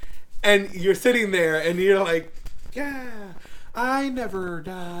 And you're sitting there, and you're like, yeah, I never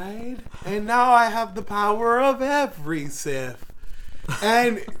died. And now I have the power of every Sith.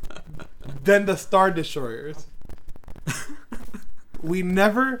 And then the Star Destroyers. We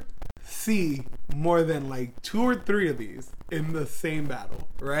never see more than, 2 or 3 of these in the same battle,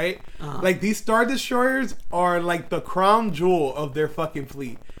 right? Uh-huh. These Star Destroyers are the crown jewel of their fucking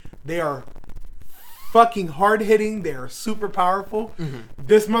fleet. They are fucking hard-hitting. They are super powerful. Mm-hmm.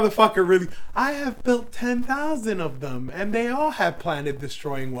 This motherfucker really... I have built 10,000 of them, and they all have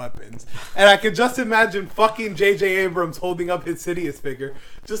planet-destroying weapons. And I could just imagine fucking J.J. Abrams holding up his Sidious figure,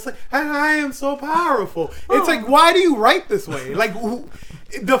 just and I am so powerful. It's why do you write this way?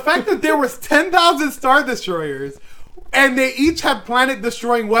 The fact that there was 10,000 Star Destroyers... and they each had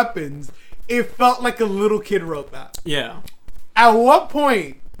planet-destroying weapons. It felt like a little kid wrote that. Yeah. At what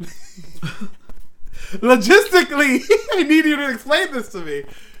point, logistically, I need you to explain this to me.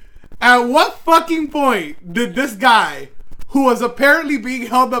 At what fucking point did this guy, who was apparently being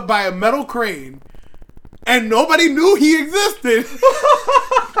held up by a metal crane, and nobody knew he existed,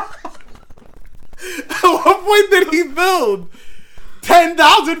 at what point did he build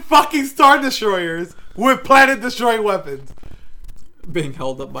 10,000 fucking Star Destroyers with planet-destroying weapons? Being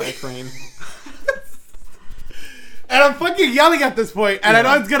held up by a crane. And I'm fucking yelling at this point, and I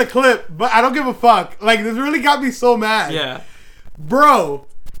know it's gonna clip, but I don't give a fuck. This really got me so mad. Yeah. Bro,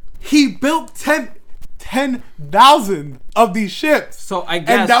 he built 10,000 of these ships. So I guess...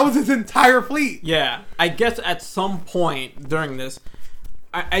 and that was his entire fleet. Yeah. I guess at some point during this...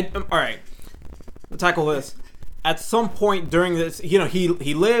 Alright. We'll tackle this. At some point during this,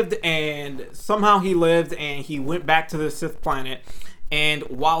 he lived, and somehow he lived, and he went back to the Sith planet, and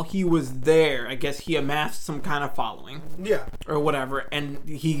while he was there, I guess he amassed some kind of following. Yeah. Or whatever, and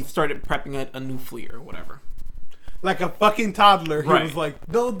he started prepping a new fleet or whatever. Like a fucking toddler. He was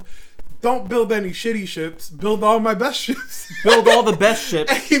don't build any shitty ships. Build all my best ships. Build all the best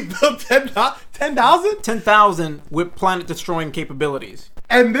ships. And he built 10,000? 10,000 with planet-destroying capabilities.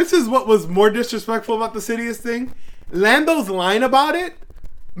 And this is what was more disrespectful about the Sidious thing. Lando's line about it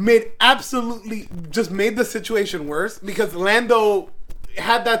made the situation worse, because Lando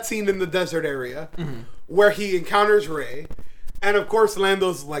had that scene in the desert area where he encounters Rey. And of course,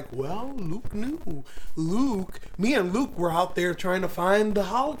 Lando's like, well, Luke knew. Me and Luke were out there trying to find the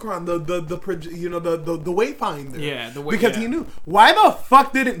holocron, the wayfinder. Yeah, because he knew. Why the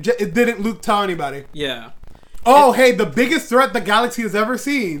fuck didn't Luke tell anybody? Yeah. Hey, the biggest threat the galaxy has ever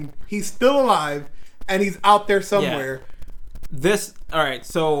seen. He's still alive, and he's out there somewhere. Yeah. All right.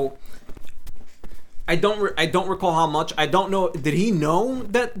 So I don't recall how much. I don't know. Did he know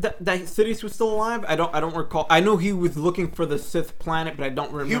that Sidious was still alive? I don't recall. I know he was looking for the Sith planet, but I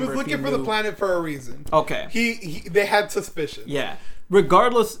don't remember. He was looking for the planet for a reason. Okay. They had suspicion. Yeah.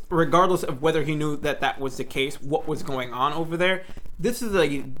 Regardless of whether he knew that was the case, what was going on over there, this is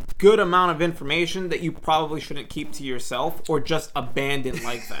a good amount of information that you probably shouldn't keep to yourself or just abandon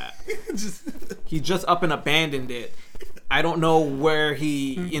like that. He just up and abandoned it. I don't know where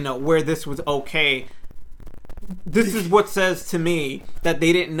where this was okay. This is what says to me that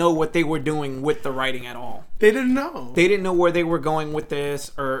they didn't know what they were doing with the writing at all. They didn't know. They didn't know where they were going with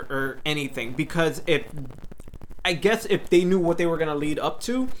this or anything. Because I guess if they knew what they were going to lead up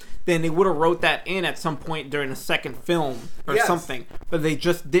to, then they would have wrote that in at some point during the second film or something. But they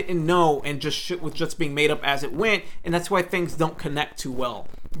just didn't know, and just shit was just being made up as it went, and that's why things don't connect too well.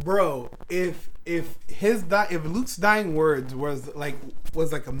 Bro, if Luke's dying words was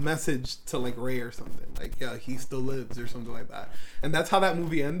like a message to like Rey or something, like, yeah, he still lives or something like that, and that's how that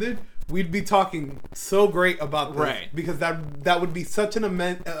movie ended, we'd be talking so great about this, right? Because that would be such an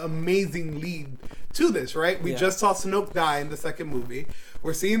amazing lead to this, right? We just saw Snoke die in the second movie.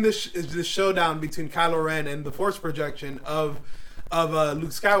 We're seeing this showdown between Kylo Ren and the Force projection of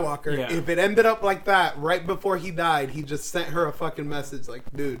Luke Skywalker. Yeah. If it ended up like that, right before he died, he just sent her a fucking message like,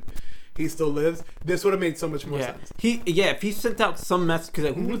 dude, he still lives. This would have made so much more sense. If he sent out some message,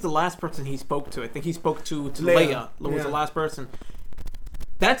 because who was the last person he spoke to? I think he spoke to Leia. Was the last person.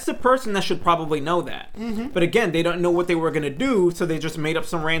 That's the person that should probably know that. But again, they don't know what they were going to do, so they just made up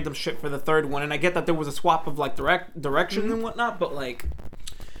some random shit for the third one. And I get that there was a swap of like direction and whatnot, but like,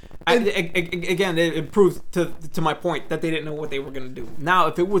 again, it proves to my point that they didn't know what they were going to do. Now,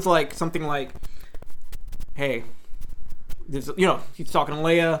 if it was like something like, hey, he's talking to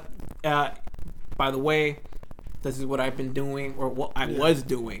Leia, by the way, this is what I've been doing, or what I was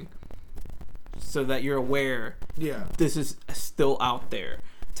doing, so that you're aware, this is still out there,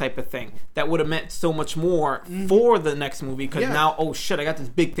 type of thing. That would have meant so much more for the next movie, because now, oh shit, I got this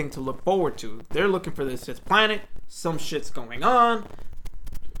big thing to look forward to. They're looking for this Sith planet, some shit's going on.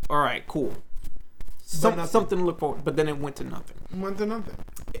 Alright, cool. Something to look forward, but then it went to nothing.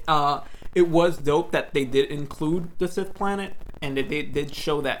 It was dope that they did include the Sith planet, and they did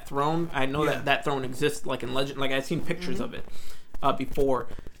show that throne. I know that throne exists, like in Legend. Like, I've seen pictures of it before.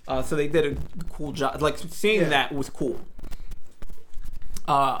 So they did a cool job. Like, seeing that was cool.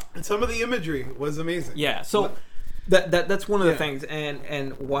 And some of the imagery was amazing. Yeah, so that's one of the things,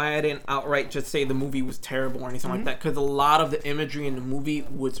 and why I didn't outright just say the movie was terrible or anything like that, because a lot of the imagery in the movie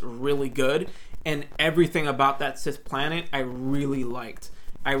was really good, and everything about that Sith planet I really liked.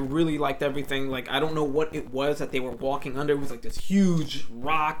 I really liked everything. Like, I don't know what it was that they were walking under. It was like this huge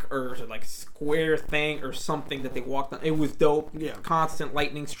rock or like square thing or something that they walked on. It was dope. Yeah. Constant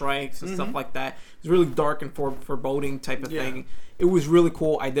lightning strikes and stuff like that. It was really dark and foreboding type of thing. It was really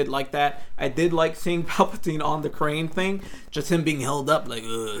cool. I did like that. I did like seeing Palpatine on the crane thing. Just him being held up like,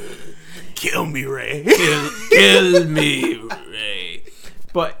 kill me, Rey. Kill me, Rey.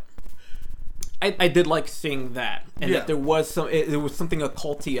 But I did like seeing that, and that there was something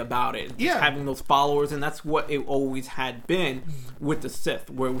occulty about it. Just having those followers, and that's what it always had been with the Sith,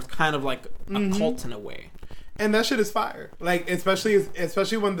 where it was kind of like a cult in a way. And that shit is fire. Like, especially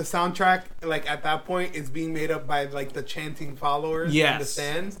when the soundtrack, like, at that point is being made up by like the chanting followers in the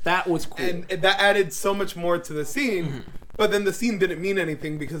stands. That was cool, and that added so much more to the scene. But then the scene didn't mean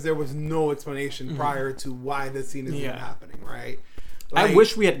anything because there was no explanation prior to why the scene is even happening. Right? Like, I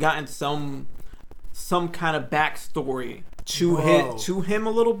wish we had gotten some kind of backstory to him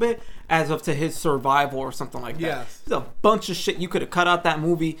a little bit, as of to his survival or something like that. Yes. There's a bunch of shit you could have cut out that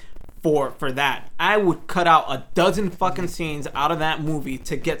movie for that. I would cut out a dozen fucking scenes out of that movie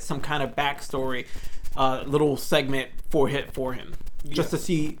to get some kind of backstory, little segment for him, just to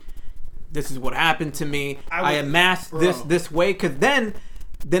see this is what happened to me. I amassed this way, because then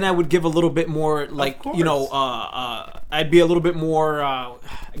then I would give a little bit more, like, you know, I'd be a little bit more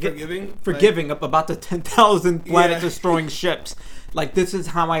forgiving about the 10,000 planet-destroying ships. Like, this is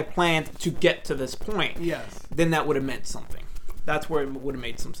how I planned to get to this point. Yes. Then that would have meant something. That's where it would have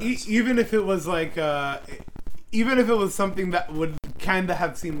made some sense. Even if it was like, even if it was something that would kind of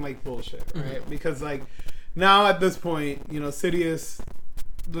have seemed like bullshit, right? Because, like, now at this point, you know, Sidious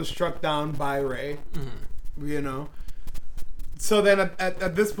was struck down by Rey, you know. So then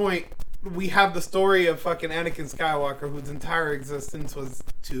at this point, we have the story of fucking Anakin Skywalker, whose entire existence was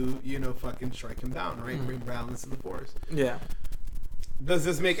to, you know, fucking strike him down, right? Bring balance to the Force. Yeah. Does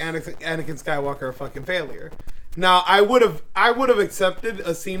this make Anakin Skywalker a fucking failure? Now, I would have accepted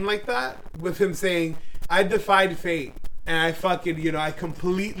a scene like that with him saying, I defied fate and I fucking, you know, I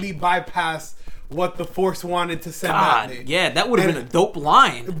completely bypassed what the Force wanted to send at me. Yeah, that would have been a dope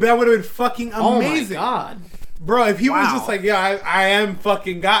line. That would have been fucking amazing. Oh my God. Bro, if he was just like, yeah, I am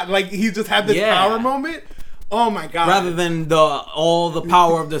fucking God. Like, he just had this power moment. Oh my God. Rather than all the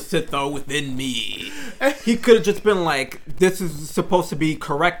power of the Sith are within me. He could have just been like, this is supposed to be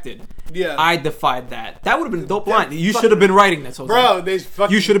corrected. Yeah. I defied that. That would have been a dope line. You should have been writing this, Jose. Bro, they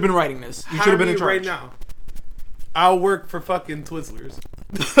fucking... You should have been writing this. You should have been in charge. Right now. I'll work for fucking Twizzlers.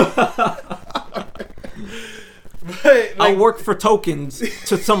 But, like, I'll work for tokens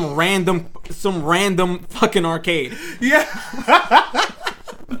to some random fucking arcade. Yeah.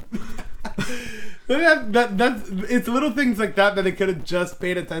 That's it's little things like that they could have just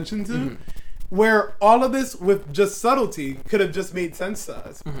paid attention to, where all of this with just subtlety could have just made sense to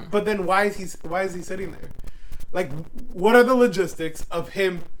us. But then why is he sitting there? Like, what are the logistics of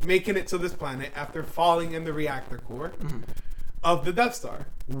him making it to this planet after falling in the reactor core of the Death Star?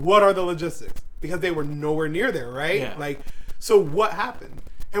 What are the logistics? Because they were nowhere near there, right? Yeah. Like, so what happened?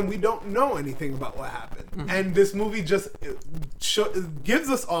 And we don't know anything about what happened. And this movie just gives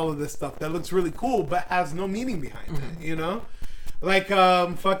us all of this stuff that looks really cool, but has no meaning behind it, you know? Like,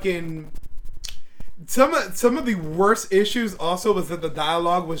 fucking... Some of the worst issues also was that the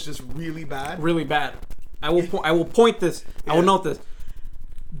dialogue was just really bad. Really bad. I will point this. I will note this.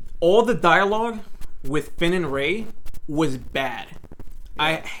 All the dialogue with Finn and Rey was bad.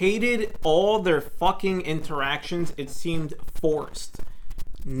 I hated all their fucking interactions. It seemed forced.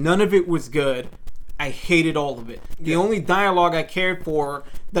 None of it was good. I hated all of it. The only dialogue I cared for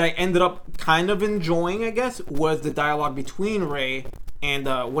that I ended up kind of enjoying, I guess, was the dialogue between Rey and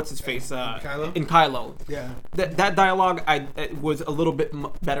what's his face? Kylo? In Kylo. Yeah. That dialogue it was a little bit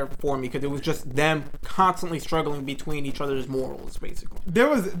better for me because it was just them constantly struggling between each other's morals, basically. There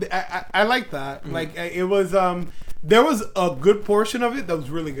was I like that. Like, it was there was a good portion of it that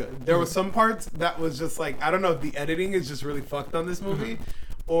was really good. There was some parts that was just like, I don't know if the editing is just really fucked on this movie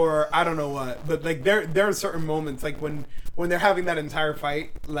or I don't know what, but like there are certain moments like when they're having that entire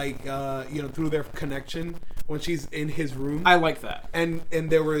fight, like you know, through their connection when she's in his room. I like that. And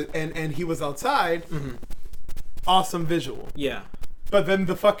there were and he was outside. Awesome visual. Yeah. But then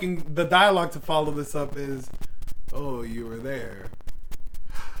the dialogue to follow this up is, oh, you were there.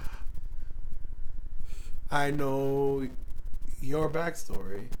 I know your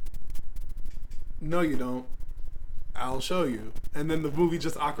backstory. No, you don't. I'll show you. And then the movie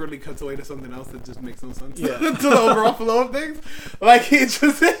just awkwardly cuts away to something else that just makes no sense to the overall flow of things. Like, it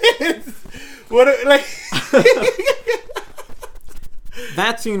just is.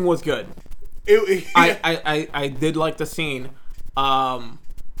 That scene was good. I did like the scene. But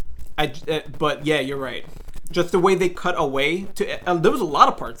yeah, you're right. Just the way they cut away to there was a lot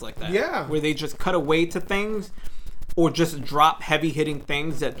of parts like that. Yeah. Where they just cut away to things or just drop heavy hitting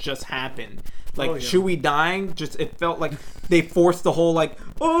things that just happened. Like Chewie dying, just it felt like they forced the whole like,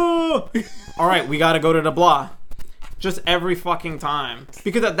 oh, all right, we got to go to the blah. Just every fucking time.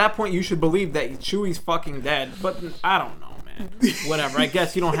 Because at that point you should believe that Chewie's fucking dead, but I don't know. Whatever. I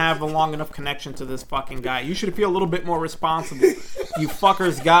guess you don't have a long enough connection to this fucking guy. You should feel a little bit more responsible. You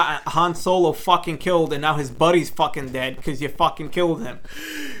fuckers got Han Solo fucking killed, and now his buddy's fucking dead because you fucking killed him.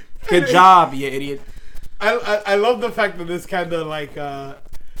 Good job, you idiot. I love the fact that this kind of like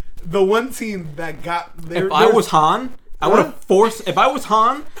the one scene that got. If I was Han, I would have forced. If I was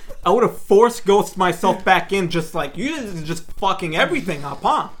Han, I would have forced Ghost myself back in. Just like you, just fucking everything up,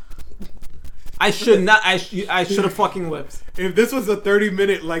 huh? I should not. I should have fucking lived. If this was a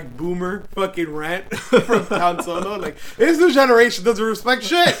 30-minute like boomer fucking rant from Han Solo, like this new generation doesn't respect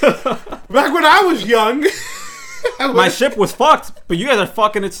shit. Back when I was young, my ship was fucked, but you guys are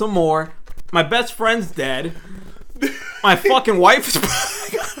fucking it some more. My best friend's dead. My fucking wife is.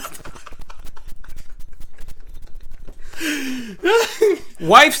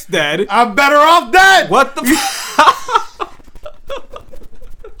 Wife's dead. I'm better off dead. What the?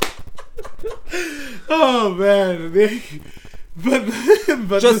 Oh man,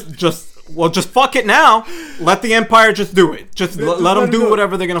 but just fuck it now. Let the Empire just do it. Just let them do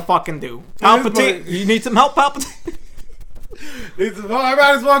whatever they're gonna fucking do. Palpatine, you need some help, Palpatine? I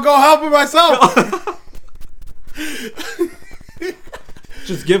might as well go help him myself.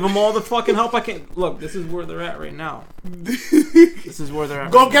 Just give them all the fucking help I can. Look, this is where they're at right now. This is where they're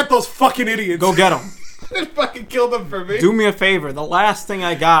at. Go get those fucking idiots. Go get them. Fucking kill them for me. Do me a favor. The last thing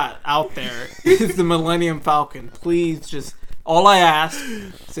I got out there is the Millennium Falcon. Please, just all I ask.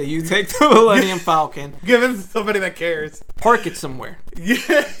 So you take the Millennium Falcon. Give it to somebody that cares. Park it somewhere. Yeah,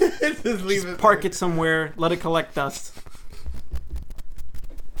 just leave it. Park it somewhere. Let it collect dust.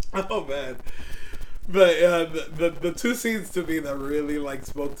 Oh man. But the two scenes to me that really like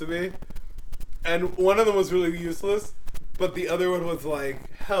spoke to me, and one of them was really useless, but the other one was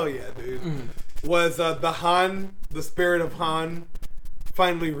like, hell yeah, dude. Was the spirit of Han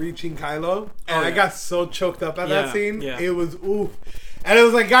finally reaching Kylo, and I got so choked up at that scene. Yeah. It was oof. And it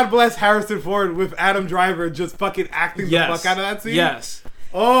was like, God bless Harrison Ford with Adam Driver just fucking acting the fuck out of that scene. Yes.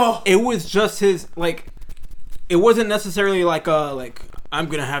 Oh. It was just his, like, it wasn't necessarily like I'm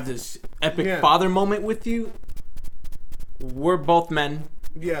gonna have this epic father moment with you. We're both men.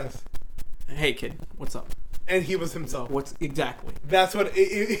 Yes. Hey kid, what's up? And he was himself. What's exactly? That's what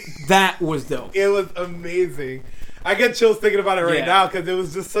that was dope. It was amazing. I get chills thinking about it right now because it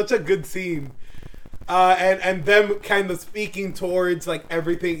was just such a good scene. And them kind of speaking towards like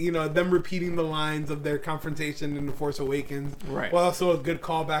everything, you know, them repeating the lines of their confrontation in The Force Awakens. Right. Well, also a good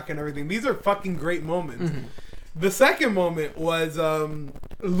callback and everything. These are fucking great moments. The second moment was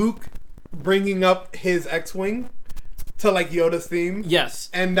Luke bringing up his X-Wing to like Yoda's theme. Yes.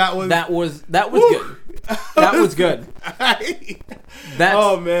 And that was good. That was good.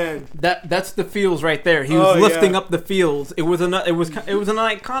 Oh man. That's the feels right there. He was lifting up the feels. It was an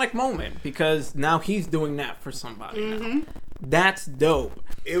iconic moment because now he's doing that for somebody. Now. That's dope.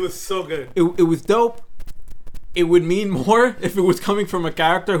 It was so good. It was dope. It would mean more if it was coming from a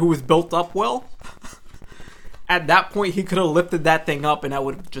character who was built up well. At that point, he could have lifted that thing up, and that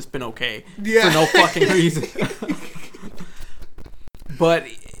would have just been okay for no fucking reason. But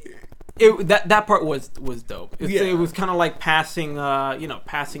that part was dope. It was kind of like passing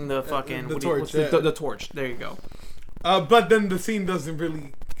the fucking the torch. The torch. There you go. But then the scene doesn't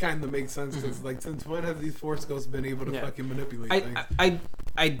really kind of make sense because like since when have these Force ghosts been able to fucking manipulate things?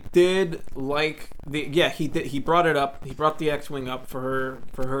 I did like he brought it up. He brought the X-Wing up for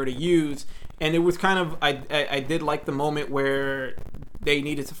her to use. And it was kind of I did like the moment where they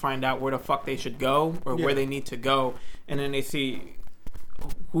needed to find out where the fuck they should go or where they need to go, and then they see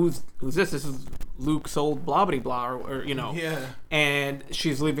who's this? This is Luke's old blah blah blah, or you know, and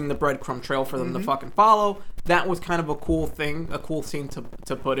she's leaving the breadcrumb trail for them to fucking follow. That was kind of a cool thing, a cool scene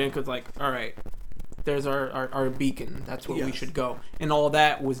to put in because like, all right, there's our beacon. That's where we should go, and all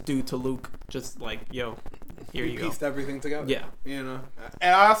that was due to Luke just like, yo. Here you go. Pieced everything together. Yeah. You know.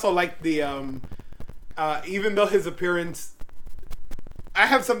 And I also like the even though his appearance, I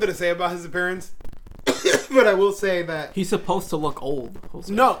have something to say about his appearance, but I will say that he's supposed to look old.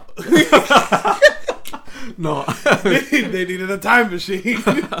 Jose. No. No. They needed a time machine.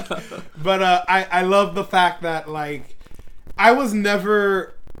 But I love the fact that like I was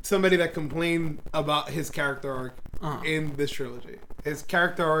never somebody that complained about his character arc in this trilogy. His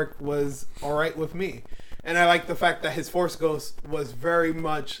character arc was all right with me. And I like the fact that his Force Ghost was very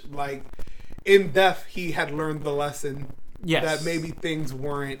much like, in death, he had learned the lesson that maybe things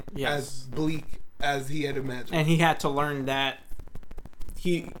weren't as bleak as he had imagined. And he had to learn that.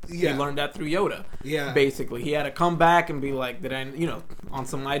 He learned that through Yoda. Yeah. Basically, he had to come back and be like, "Did I, on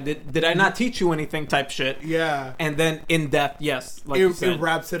some did I not teach you anything?" type shit. Yeah. And then in death, like you said, it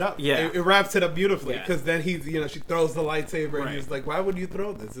wraps it up. Yeah. It wraps it up beautifully because then he's, she throws the lightsaber and he's like, "Why would you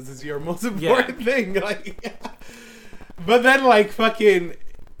throw this? This is your most important thing." Like, but then like fucking,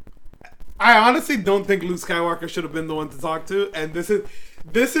 I honestly don't think Luke Skywalker should have been the one to talk to, and this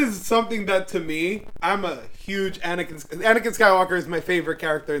is something that to me, I'm a huge Anakin Skywalker is my favorite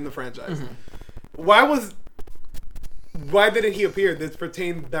character in the franchise. Why didn't he appear? This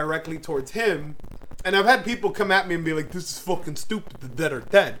pertained directly towards him. And I've had people come at me and be like, this is fucking stupid, the dead are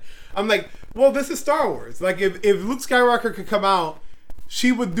dead. I'm like, well, this is Star Wars. Like, if Luke Skywalker could come out,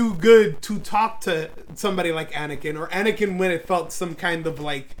 she would do good to talk to somebody like Anakin, or Anakin when it felt some kind of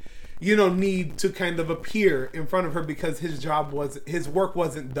like, need to kind of appear in front of her because his work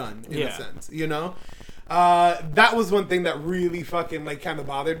wasn't done in a sense, that was one thing that really fucking like kind of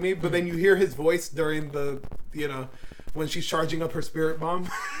bothered me. But then you hear his voice during the, when she's charging up her spirit bomb,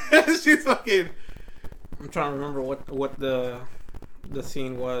 she's fucking. I'm trying to remember what the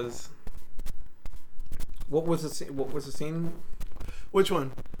scene was. What was the scene? What was the scene? Which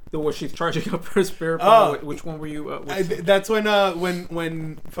one? The where she's charging up her spirit power. Which one were you? That's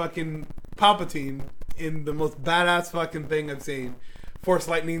when fucking Palpatine, in the most badass fucking thing I've seen, Force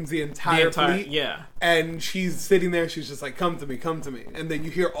lightnings the entire fleet. Yeah. And she's sitting there. She's just like, "Come to me, come to me." And then you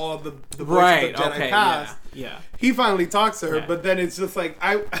hear all the voices right. of Jedi Okay. pass. Yeah. He finally talks to her, Yeah. but then it's just like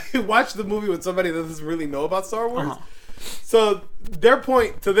I watched the movie with somebody that doesn't really know about Star Wars. Uh-huh. So their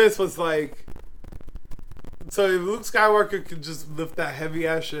point to this was like, so if Luke Skywalker could just lift that heavy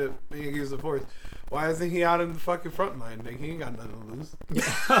ass ship and use the Force, why isn't he out in the fucking front line? Like, he ain't got nothing to lose.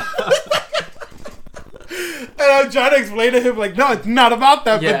 And I'm trying to explain to him like, no, it's not about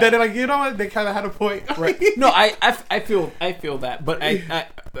that. Yeah. But then like, you know what? They kind of had a point. Right. No, I feel that, but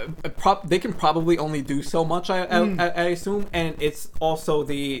they can probably only do so much. I assume, and it's also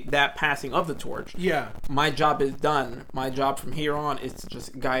that passing of the torch. Yeah. My job is done. My job from here on is to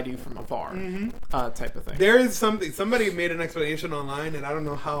just guide you from afar, type of thing. There is somebody made an explanation online, and I don't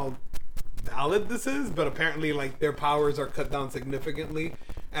know how valid this is, but apparently like their powers are cut down significantly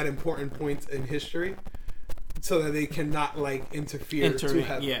at important points in history, so that they cannot like interfere too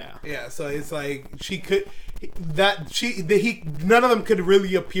heavily. Yeah. So it's like none of them could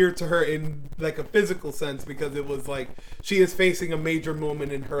really appear to her in like a physical sense, because it was like she is facing a major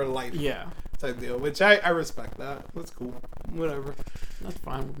moment in her life. Yeah. Type deal, which I respect that. That's cool. Whatever. That's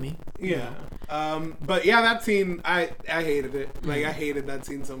fine with me. Yeah. But yeah, that scene, I hated it. Like, I hated that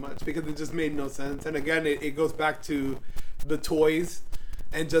scene so much because it just made no sense. And again, it goes back to the toys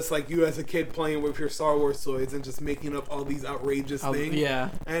and just like you as a kid playing with your Star Wars toys and just making up all these outrageous things. Yeah.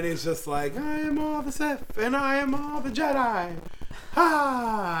 And it's just like, I am all the Sith and I am all the Jedi.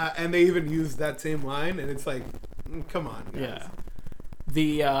 Ha! And they even use that same line, and it's like, come on, guys.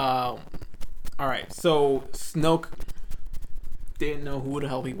 Yeah. All right, so Snoke didn't know who the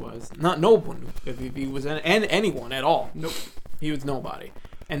hell he was. No one knew if he was anyone at all. Nope. He was nobody.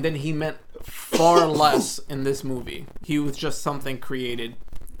 And then he meant far less in this movie. He was just something created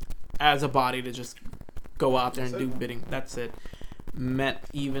as a body to just go out there and do bidding. That's it. Meant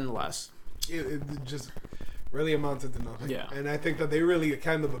even less. It just really amounted to nothing. Yeah. And I think that they really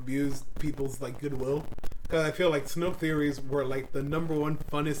kind of abused people's like goodwill. Because I feel like Snoke theories were like the number one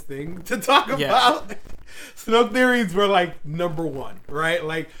funnest thing to talk about. Snoke theories were like number one, right?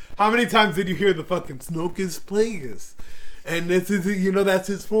 Like, how many times did you hear the fucking Snoke is Plagueis? And this is, that's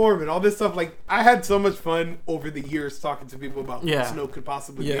his form and all this stuff. Like, I had so much fun over the years talking to people about what Snoke could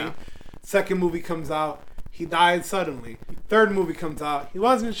possibly be. Second movie comes out, he died suddenly. Third movie comes out, he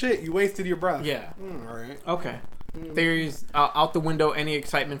wasn't shit. You wasted your breath. Yeah. All right. Okay. Theories out the window. Any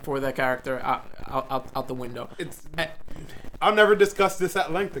excitement for that character out the window. I'll never discuss this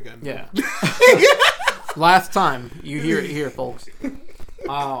at length again. Yeah. Last time you hear it here, folks.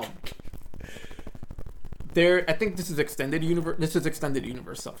 I think this is extended universe. This is extended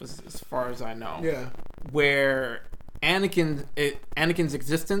universe stuff, as far as I know. Yeah. Where Anakin's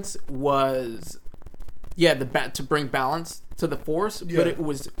existence was, to bring balance to the Force, but it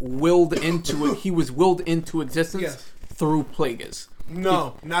was willed into it. He was willed into existence through Plagueis.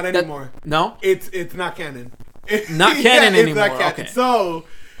 No, not anymore. No, it's not canon. Not canon anymore. Not canon. Okay. So,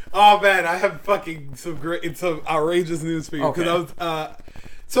 oh man, I have fucking some outrageous news for you, because I was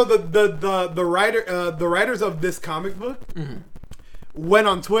so the writers of this comic book went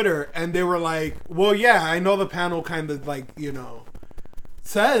on Twitter and they were like, well, yeah, I know the panel kind of like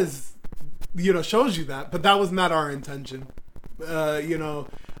says shows you that, but that was not our intention.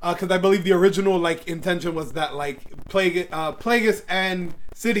 Because I believe the original like intention was that like Plagueis and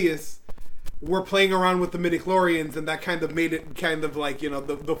Sidious were playing around with the midichlorians, and that kind of made it kind of like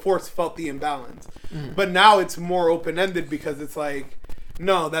the Force felt the imbalance. But now it's more open ended, because it's like,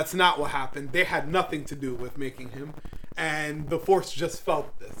 no, that's not what happened. They had nothing to do with making him, and the Force just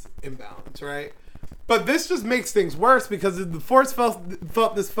felt this imbalance, right? But this just makes things worse, because if the Force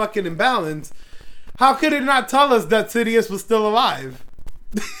felt this fucking imbalance, how could it not tell us that Sidious was still alive?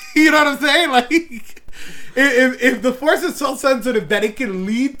 You know what I'm saying? Like, if the Force is so sensitive that it can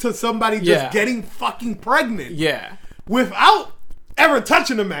lead to somebody just getting fucking pregnant, without ever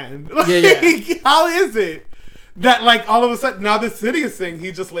touching a man, like, how is it that like all of a sudden now this Sidious thing,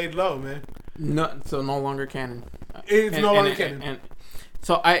 he just laid low, man? No, so no longer canon. It's no longer canon. And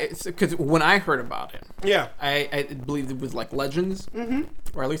so because when I heard about it, I believe it was like Legends,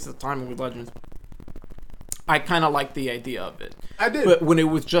 or at least at the time it was Legends. I kind of liked the idea of it. I did. But when it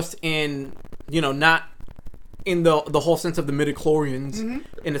was just in, not in the whole sense of the midichlorians,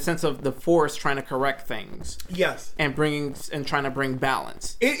 in the sense of the Force trying to correct things. Yes. And trying to bring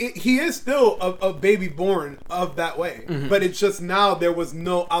balance. He is still a baby born of that way, but it's just now there was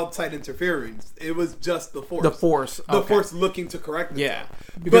no outside interference. It was just the Force. The Force looking to correct it. Yeah.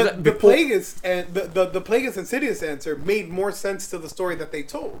 But the Plagueis and the Plagueis and Sidious answer made more sense to the story that they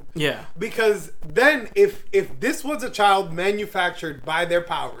told. Yeah. Because then if this was a child manufactured by their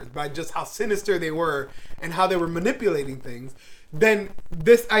powers, by just how sinister they were and how they were manipulating things, then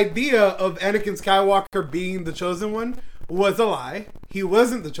this idea of Anakin Skywalker being the chosen one was a lie. He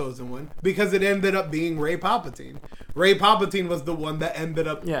wasn't the chosen one because it ended up being Rey Palpatine. Rey Palpatine was the one that ended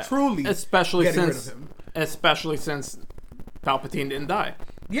up truly getting rid of him. Especially since Palpatine didn't die.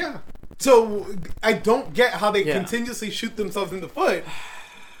 Yeah. So I don't get how they continuously shoot themselves in the foot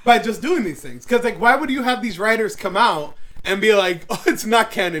by just doing these things. Because, like, why would you have these writers come out and be like, oh, it's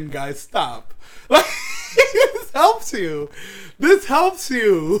not canon, guys, stop. Like, this helps you. This helps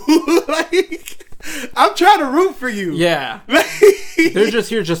you. Like, I'm trying to root for you. Yeah. They're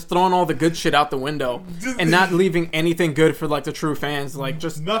just here just throwing all the good shit out the window and not leaving anything good for, like, the true fans. Like,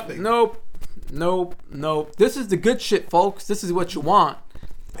 just nothing. Nope. This is the good shit, folks. This is what you want.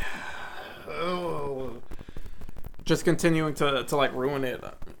 Oh. Just continuing to like ruin it.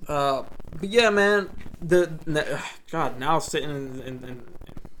 But yeah, man. God, now sitting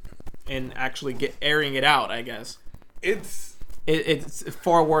and actually airing it out, I guess. It's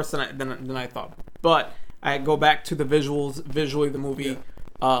far worse than I thought. But I go back to the visuals. Visually, the movie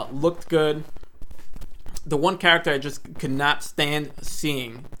looked good. The one character I just could not stand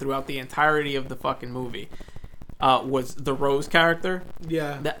seeing throughout the entirety of the fucking movie was the Rose character.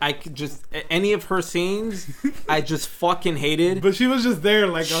 Yeah. That I could just any of her scenes I just fucking hated. But she was just there,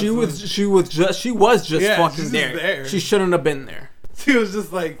 like she was just fucking there. She shouldn't have been there. She was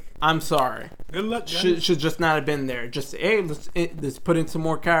just like, I'm sorry. Good luck, guys. Should just not have been there. Just hey, let's put in some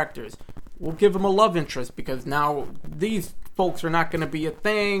more characters. We'll give them a love interest because now these folks are not going to be a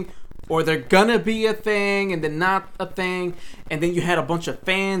thing. Or they're gonna be a thing, and then not a thing, and then you had a bunch of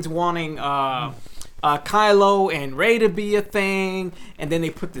fans wanting Kylo and Rey to be a thing, and then they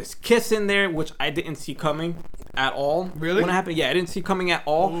put this kiss in there, which I didn't see coming at all. Really? When it happened, yeah, I didn't see coming at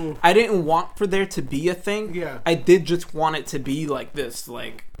all. Ooh. I didn't want for there to be a thing. Yeah. I did just want it to be like this.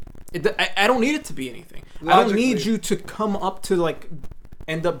 Like, I don't need it to be anything. Logically. I don't need you to come up to like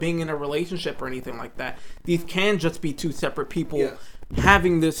end up being in a relationship or anything like that. These can just be two separate people. Yeah.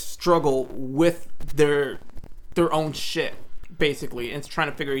 Having this struggle with their own shit, basically, and trying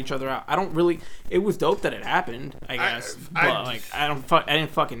to figure each other out. I don't really. It was dope that it happened, I guess, but I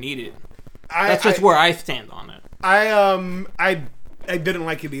didn't fucking need it. That's just where I stand on it. I didn't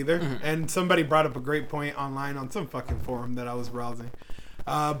like it either, and somebody brought up a great point online on some fucking forum that I was browsing.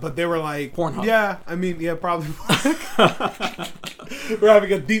 But they were like, Pornhub. Yeah, I mean, yeah, probably. We're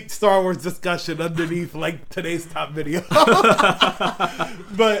having a deep Star Wars discussion underneath like today's top video.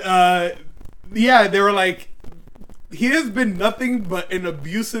 But yeah, they were like, he has been nothing but an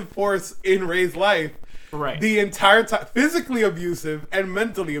abusive force in Rey's life, right? The entire time, physically abusive and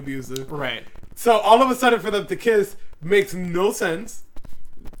mentally abusive, right? So all of a sudden, for them to kiss makes no sense.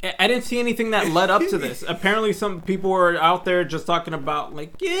 I didn't see anything that led up to this. Apparently, some people were out there just talking about,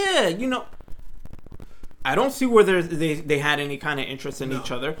 like, yeah, you know. I don't see where they had any kind of interest in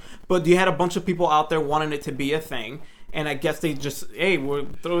each other. But you had a bunch of people out there wanting it to be a thing. And I guess they just, hey, we'll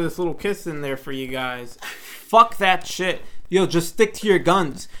throw this little kiss in there for you guys. Fuck that shit. Yo, just stick to your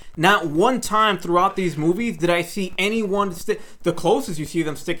guns. Not one time throughout these movies did I see anyone stick. The closest you see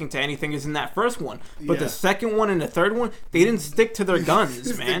them sticking to anything is in that first one. But the second one and the third one, they didn't stick to their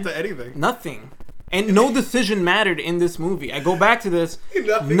guns, man. Stick to anything. Nothing. And no decision mattered in this movie. I go back to this.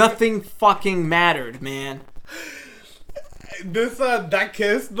 Nothing fucking mattered, man. This that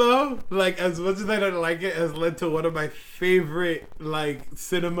kiss though, like, as much as I don't like it, has led to one of my favorite like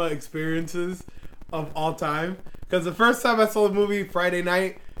cinema experiences of all time. Because the first time I saw the movie Friday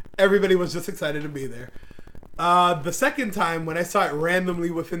night, everybody was just excited to be there. The second time, when I saw it randomly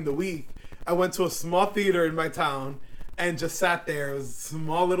within the week, I went to a small theater in my town and just sat there. It was a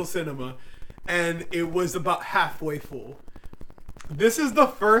small little cinema, and it was about halfway full. This is the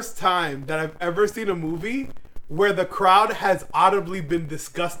first time that I've ever seen a movie where the crowd has audibly been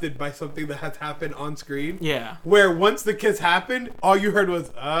disgusted by something that has happened on screen. Yeah. Where once the kiss happened, all you heard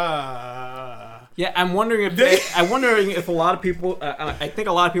was, ah. Yeah, I'm wondering if a lot of people, I think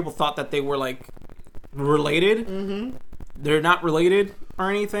a lot of people thought that they were, like, related. Mm-hmm. They're not related or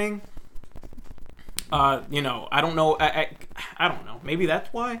anything. You know, I don't know. I don't know. Maybe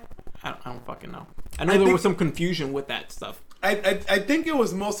that's why. I don't fucking know. I know there was some confusion with that stuff. I think it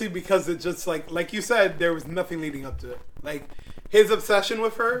was mostly because it just like you said, there was nothing leading up to it. Like his obsession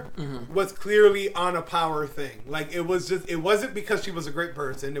with her was clearly on a power thing. Like it wasn't because she was a great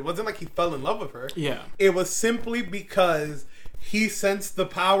person. It wasn't like he fell in love with her. Yeah. It was simply because he sensed the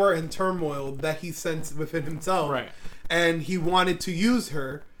power and turmoil that he sensed within himself. Right. And he wanted to use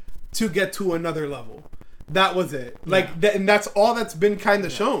her to get to another level. That was it. Like, and that's all that's been kind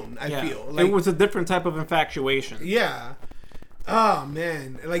of shown, I feel. Like, it was a different type of infatuation. Yeah. Oh,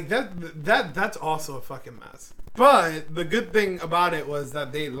 man. Like, that's also a fucking mess. But the good thing about it was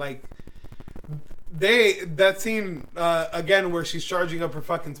that that scene, again, where she's charging up her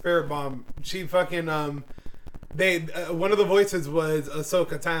fucking spirit bomb, she fucking, one of the voices was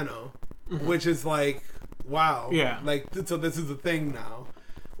Ahsoka Tano, which is like, wow. Yeah. Like, so this is a thing now.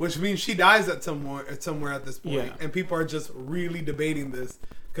 Which means she dies at somewhere at this point. Yeah. And people are just really debating this.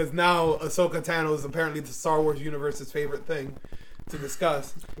 Because now Ahsoka Tano is apparently the Star Wars universe's favorite thing to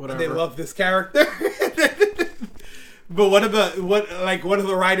discuss. Whatever. And they love this character. But one of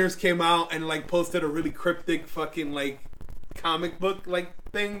the writers came out and like posted a really cryptic fucking like comic book like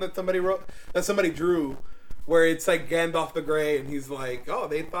thing that somebody drew, where it's like Gandalf the Grey and he's like, oh,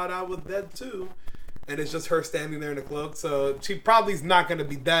 they thought I was dead too. And it's just her standing there in a cloak. So she probably is not going to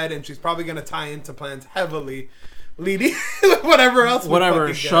be dead, and she's probably going to tie into plans heavily, leading whatever else.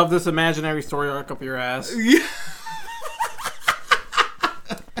 Whatever. Shove this imaginary story arc up your ass. Yeah.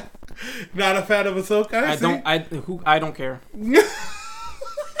 Not a fan of Ahsoka. I don't care.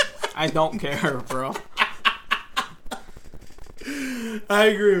 I don't care, bro. I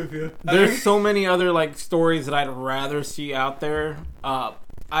agree with you. There's so many other like stories that I'd rather see out there.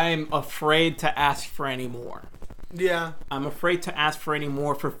 I'm afraid to ask for any more. Yeah. I'm afraid to ask for any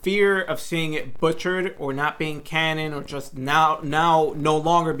more for fear of seeing it butchered or not being canon or just now no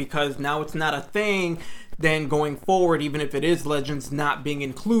longer because now it's not a thing. Then going forward, even if it is Legends not being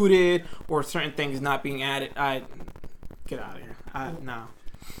included or certain things not being added, get out of here. No.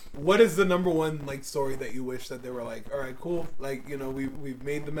 What is the number one like story that you wish that they were like, all right, cool, like, you know, we've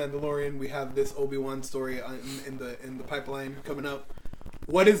made the Mandalorian, we have this Obi-Wan story in the pipeline coming up.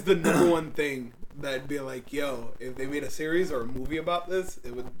 What is the number one thing that'd be like, yo, if they made a series or a movie about this,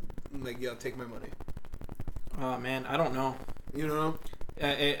 it would like, yo, take my money. Oh man, I don't know. You know?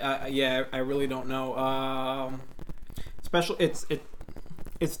 Yeah, I really don't know.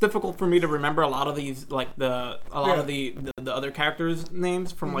 It's difficult for me to remember a lot of these, like a lot of the other characters'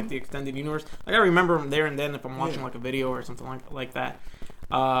 names from like the extended universe. Like I remember them there and then if I'm watching like a video or something like that.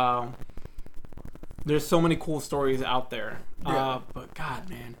 There's so many cool stories out there. But God,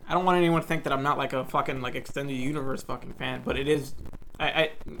 man, I don't want anyone to think that I'm not like a fucking like extended universe fucking fan. But it is,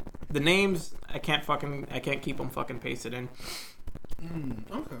 the names I can't keep them fucking pasted in.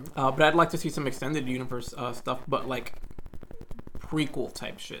 Okay. But I'd like to see some extended universe stuff, but like prequel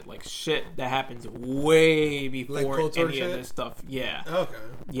type shit, like shit that happens way before like any shit? of this stuff. Yeah. Okay.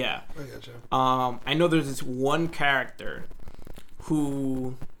 Yeah. I gotcha. I know there's this one character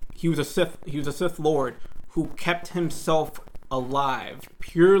who he was a Sith Lord who kept himself alive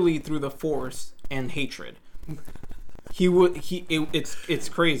purely through the Force and hatred. It's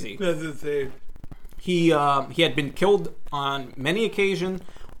crazy. That's insane. He had been killed on many occasions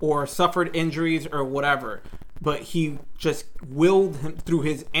or suffered injuries or whatever, but he just through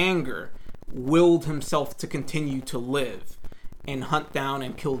his anger, willed himself to continue to live and hunt down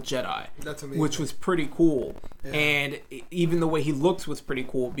and kill Jedi. That's amazing. Which was pretty cool. Yeah. And even the way he looks was pretty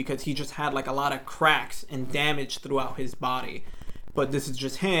cool because he just had like a lot of cracks and damage throughout his body. But this is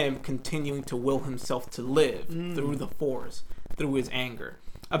just him continuing to will himself to live through the Force, through his anger.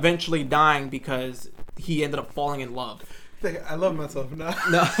 Eventually dying because he ended up falling in love. I love myself now.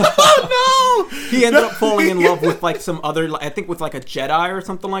 No. Oh no! He ended up falling in love with like some other, I think with like a Jedi or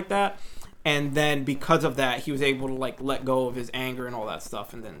something like that. And then because of that, he was able to like let go of his anger and all that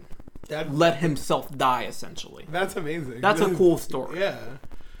stuff, and then let himself die essentially. That's amazing. That's a cool story. Yeah.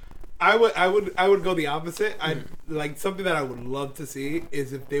 I would go the opposite. I like something that I would love to see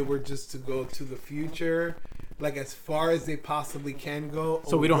is if they were just to go to the future, like as far as they possibly can go.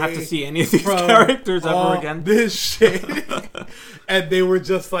 So we don't have to see any of these characters ever again. This shit. And they were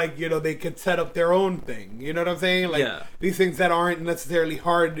just like, you know, they could set up their own thing. You know what I'm saying? Like these things that aren't necessarily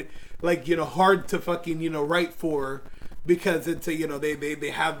hard, like, you know, hard to fucking, you know, write for. Because it's a, you know,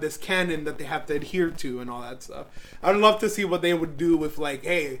 they have this canon that they have to adhere to and all that stuff. I'd love to see what they would do with like,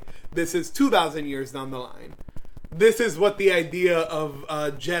 hey, this is 2,000 years down the line. This is what the idea of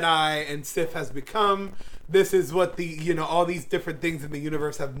Jedi and Sith has become. This is what the, you know, all these different things in the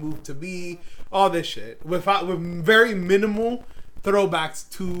universe have moved to be. All this shit with very minimal throwbacks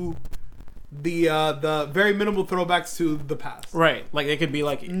to the very minimal throwbacks to the past. Right. Like it could be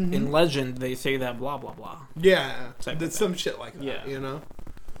like in Legend they say that blah blah blah. Yeah, Type of there's some shit like that. Yeah. You know.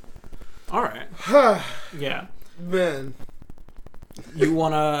 All right. Yeah. Man. You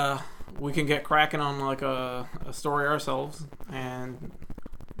wanna? We can get cracking on like a story ourselves, and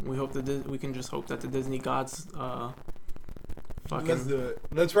we hope that we can just hope that the Disney gods fucking. Let's do it.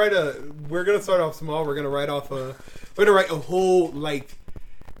 Let's write we're gonna start off small. We're gonna write a whole like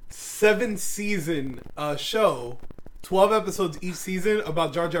 7-season show, 12 episodes each season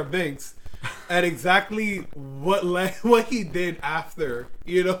about Jar Jar Binks, and exactly what he did after,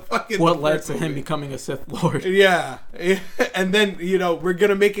 you know, fucking what led to him becoming a Sith Lord. Yeah, and then, you know, we're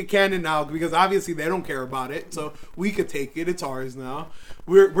gonna make it canon now because obviously they don't care about it, so we could take it. It's ours now.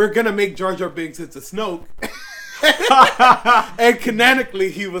 We're gonna make Jar Jar Binks into Snoke. And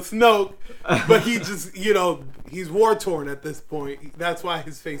canonically he was Snoke, but he just, you know, he's war torn at this point. That's why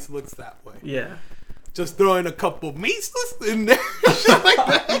his face looks that way. Yeah. Just throwing a couple meatless in there, shit like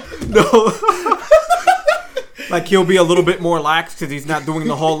that. No. Like he'll be a little bit more lax because he's not doing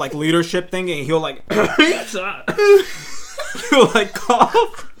the whole like leadership thing, and he'll like he'll like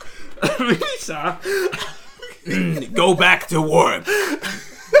cough. Go back to work.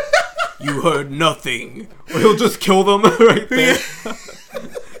 You heard nothing. Or he'll just kill them right there.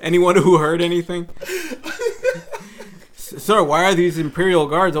 Anyone who heard anything. Sir, why are these Imperial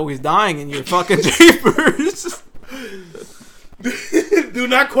guards always dying in your fucking chambers? Do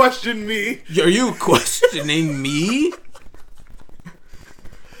not question me. Are you questioning me?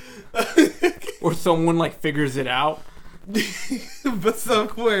 Or someone like figures it out. But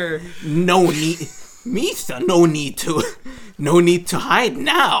somewhere. No need. Misa, no need to hide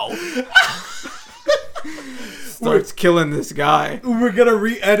now. Starts killing this guy. We're gonna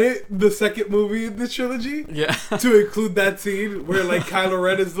re-edit the second movie in the trilogy, Yeah. to include that scene where like Kylo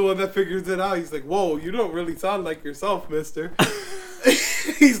Ren is the one that figures it out. He's like, "Whoa, you don't really sound like yourself, Mister."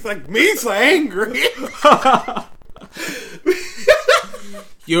 He's like, "Misa angry."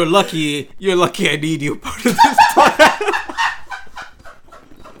 You're lucky I need you part of this plan.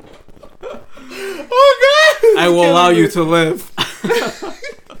 Oh God! I will allow you to live.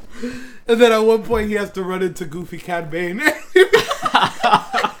 And then at one point he has to run into Goofy Cad Bane.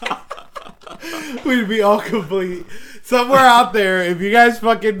 We'd be all complete. Somewhere out there, if you guys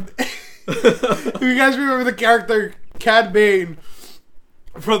remember the character Cad Bane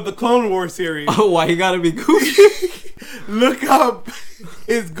from the Clone Wars series. Oh, why you gotta be Goofy? Look up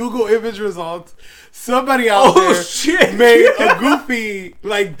his Google image results. Somebody out there shit. made a Goofy,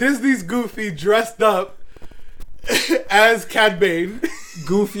 like Disney's Goofy dressed up as Cad Bane.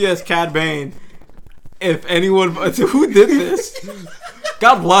 Goofy as Cad Bane. If anyone, who did this?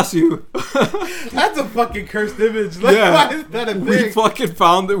 God bless you. That's a fucking cursed image. Like, Yeah. why is that a thing? We fucking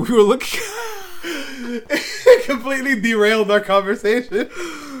found it. We were looking. Completely derailed our conversation.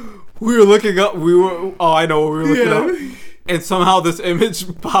 We were looking up. Oh, I know what we were looking Yeah. up. And somehow this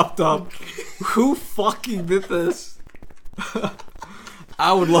image popped up. Who fucking did this?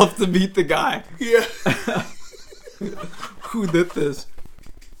 I would love to meet the guy. Yeah. Who did this?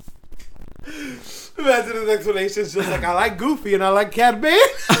 Imagine his explanation is just like, I like Goofy and I like Cad Bane.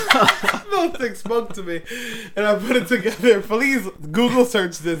 Those things spoke to me. And I put it together. Please Google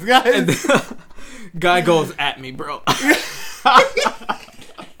search this, guys. And the guy goes at me, bro.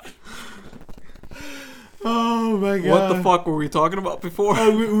 Oh my God. What the fuck were we talking about before?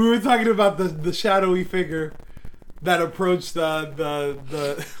 Oh, we were talking about the shadowy figure that approached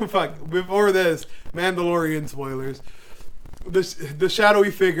the fuck before this Mandalorian spoilers. The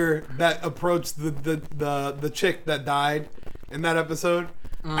shadowy figure that approached the chick that died in that episode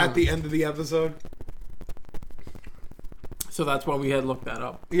at the end of the episode. So that's why we had looked that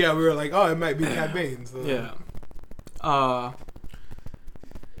up. Yeah, we were like, oh, it might be Cad Bane. So. Yeah.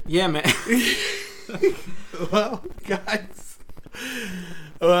 Yeah, man. Well, guys,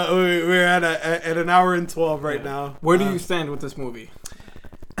 we're at an hour and 12 right now. Where do you stand with this movie?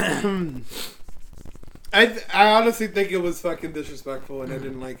 I honestly think it was fucking disrespectful, and I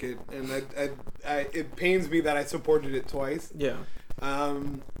didn't like it, and I it pains me that I supported it twice. Yeah.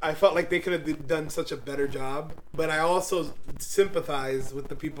 I felt like they could have done such a better job, but I also sympathize with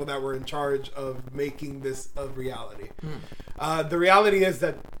the people that were in charge of making this a reality. The reality is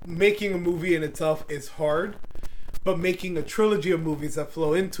that making a movie in itself is hard, but making a trilogy of movies that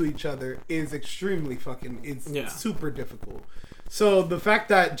flow into each other is extremely super difficult. So the fact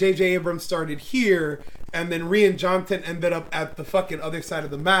that J.J. Abrams started here, and then Rian Johnson ended up at the fucking other side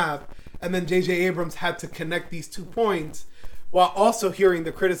of the map, and then J.J. Abrams had to connect these 2 points, while also hearing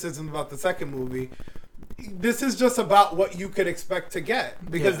the criticism about the second movie, this is just about what you could expect to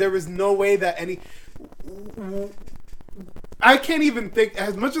get, because there was no way that any. I can't even think,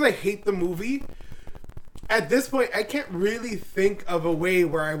 as much as I hate the movie, at this point, I can't really think of a way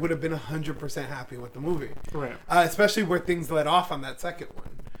where I would have been 100% happy with the movie. Right. Especially where things let off on that second one.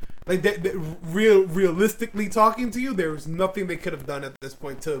 Like, realistically talking to you, there was nothing they could have done at this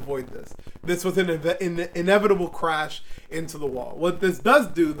point to avoid this. This was an inevitable crash into the wall. What this does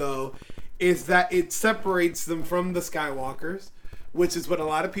do, though, is that it separates them from the Skywalkers, which is what a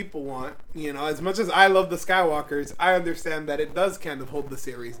lot of people want. You know, as much as I love the Skywalkers, I understand that it does kind of hold the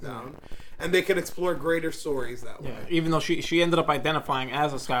series down. And they can explore greater stories that way. Even though she ended up identifying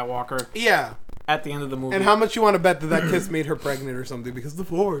as a Skywalker. Yeah. At the end of the movie. And how much you want to bet that kiss made her pregnant or something? Because the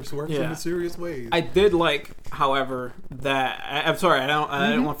Force works in mysterious ways. I did like, however, that I'm sorry, I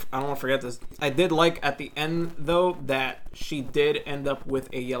don't want to forget this. I did like at the end though that she did end up with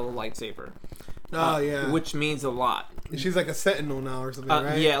a yellow lightsaber. Oh yeah. Which means a lot. She's like a sentinel now or something,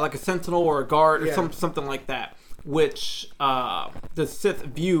 right? Yeah, like a sentinel or a guard or something like that. Which the Sith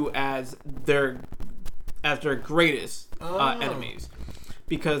view as their greatest enemies.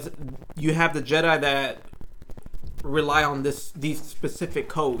 Because you have the Jedi that rely on these specific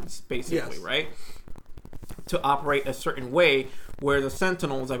codes, basically, right? To operate a certain way, where the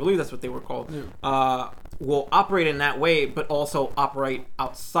Sentinels, I believe that's what they were called, will operate in that way, but also operate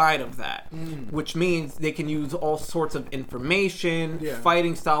outside of that. Which means they can use all sorts of information,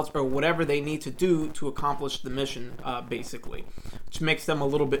 fighting styles, or whatever they need to do to accomplish the mission, basically. Which makes them a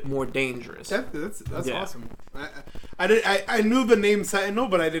little bit more dangerous. That's awesome. I knew the name Sentinel,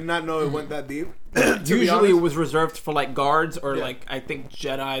 but I did not know it went that deep. Usually it was reserved for like guards or like I think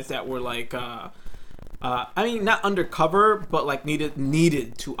Jedis that were like I mean not undercover, but like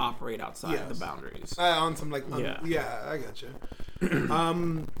needed to operate outside of the boundaries. On some like I got you.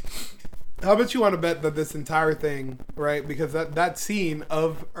 How about you want to bet that this entire thing, right? Because that scene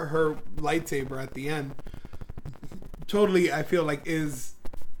of her lightsaber at the end, totally, I feel like is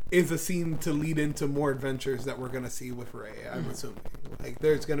a scene to lead into more adventures that we're gonna see with Rey. I'm assuming, like,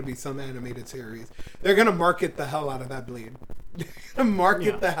 there's gonna be some animated series. They're gonna market the hell out of that bleed. They're gonna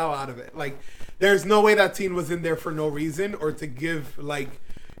market the hell out of it. Like, there's no way that scene was in there for no reason, or to give, like,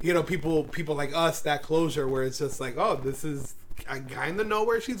 you know, people like us that closure where it's just like, oh, this is, I kind of know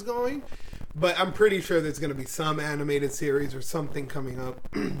where she's going. But I'm pretty sure there's gonna be some animated series or something coming up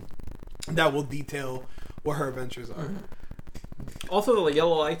that will detail what her adventures are. Also, the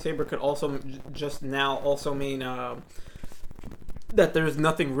yellow lightsaber could also just now also mean that there's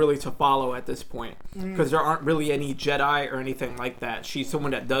nothing really to follow at this point, because there aren't really any Jedi or anything like that. She's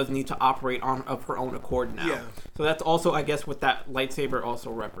someone that does need to operate of her own accord now. Yeah. So that's also, I guess, what that lightsaber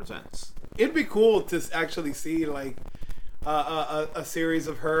also represents. It'd be cool to actually see like a series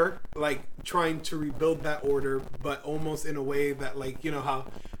of her like trying to rebuild that order, but almost in a way that, like, you know how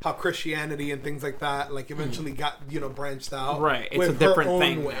Christianity and things like that like eventually got, you know, branched out, right? It's a different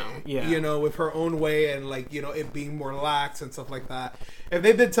thing way, now. You know, with her own way, and like, you know, it being more lax and stuff like that. If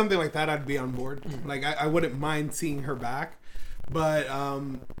they did something like that, I'd be on board. Like, I wouldn't mind seeing her back. But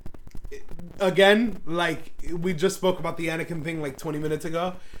again, like, we just spoke about the Anakin thing like 20 minutes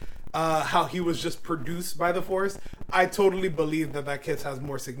ago. How he was just produced by the Force. I totally believe that kiss has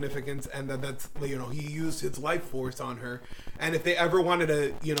more significance, and that's, you know, he used his life force on her. And if they ever wanted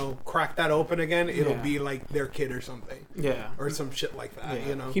to, you know, crack that open again, it'll be like their kid or something. Yeah. Or some shit like that,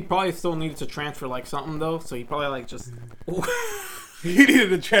 you know? He probably still needed to transfer like something though, so he probably like just... He needed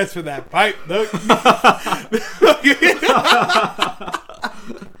to transfer that pipe, look.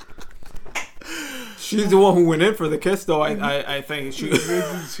 She's the one who went in for the kiss, though. I think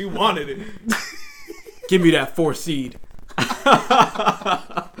she wanted it. Give me that 4 seed.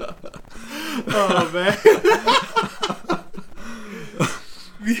 Oh man!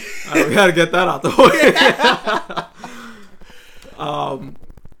 Right, we gotta get that out the way.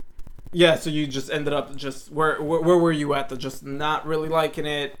 Yeah. So you just ended up just where were you at? Just not really liking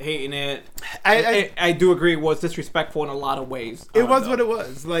it, hating it. I do agree. It was disrespectful in a lot of ways. It was what it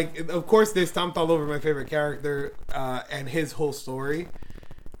was. Like, of course, they stomped all over my favorite character and his whole story,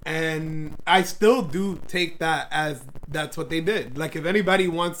 and I still do take that as that's what they did. Like, if anybody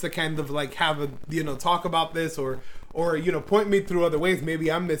wants to kind of like have a, you know, talk about this or you know, point me through other ways, maybe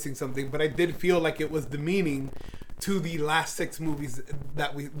I'm missing something. But I did feel like it was demeaning to the last 6 movies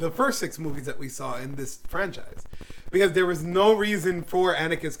the first 6 movies that we saw in this franchise, because there was no reason for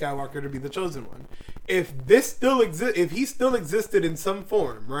Anakin Skywalker to be the chosen one. If he still existed in some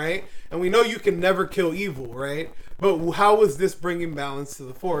form, right? And we know you can never kill evil, right? But how was this bringing balance to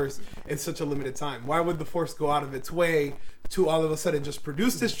the Force in such a limited time? Why would the Force go out of its way to all of a sudden just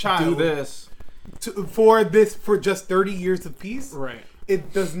produce this child? Do this. for just 30 years of peace. Right.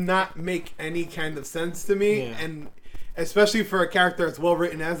 It does not make any kind of sense to me, Yeah. and especially for a character as well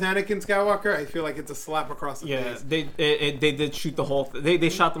written as Anakin Skywalker, I feel like it's a slap across the Yeah, face. they did shoot the whole. They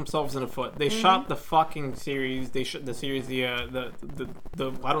shot themselves in the foot. They Mm-hmm. shot the fucking series. They shot the series. The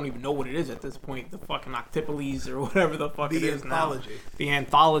I don't even know what it is at this point. The fucking Octopolis or whatever the fuck it The is anthology. now. The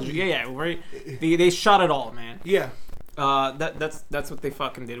anthology. Yeah, right. They shot it all, man. Yeah. That's what they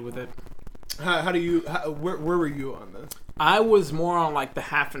fucking did with it. Where were you on this? I was more on like the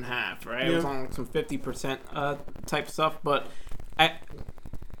half and half, right? I was Yeah. on some 50% type stuff, but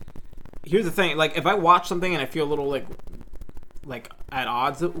here's the thing: like, if I watch something and I feel a little like at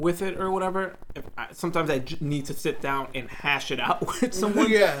odds with it or whatever, sometimes I need to sit down and hash it out with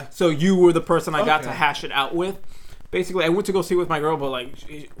someone. Yeah. So you were the person I got to Okay. hash it out with. Basically, I went to go see it with my girl, but like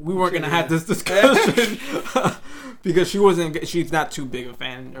we weren't gonna have Yeah. this discussion because she's not too big a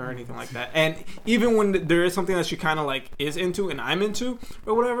fan or anything like that. And even when there is something that she kind of like is into and I'm into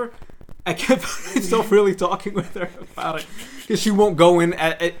or whatever, I kept myself really talking with her about it because she won't go in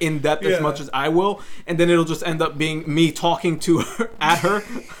depth Yeah. as much as I will, and then it'll just end up being me talking to her at her.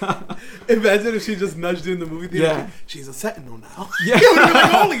 Imagine if she just nudged you in the movie theater. Yeah. Like, she's a Sentinel now. Yeah. You would be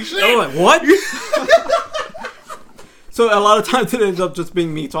like, holy shit. I'm like, what? So a lot of times it ends up just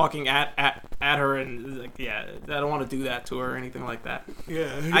being me talking at her, and like, yeah, I don't want to do that to her or anything like that. Yeah.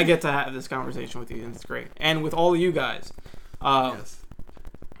 I get to have this conversation with you, and it's great, and with all of you guys. Yes.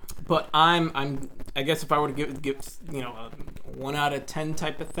 But I guess if I were to give a 1 out of 10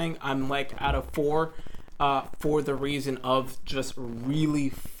 type of thing, I'm like out of 4, for the reason of just really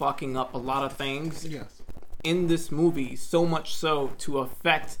fucking up a lot of things Yes. in this movie, so much so to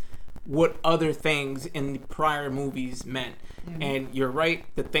affect what other things in the prior movies meant. And you're right,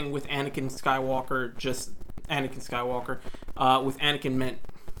 the thing with Anakin Skywalker with Anakin meant,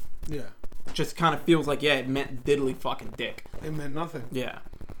 Yeah. just kind of feels like, yeah, it meant diddly fucking dick. It meant nothing. Yeah.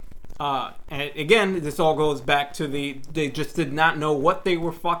 And again, this all goes back to they just did not know what they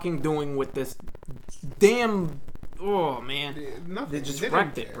were fucking doing with this damn, oh man. Nothing. They just didn't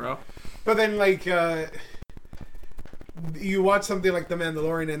wrecked it, care. bro. But then, like, you watch something like The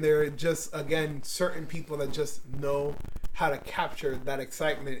Mandalorian, and there are just, again, certain people that just know how to capture that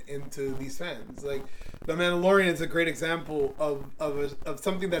excitement into these fans. Like, The Mandalorian is a great example of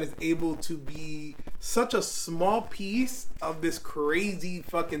something that is able to be such a small piece of this crazy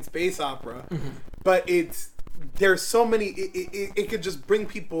fucking space opera, but there's so many, it could just bring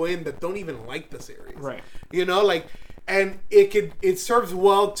people in that don't even like the series. Right. You know, like, and it serves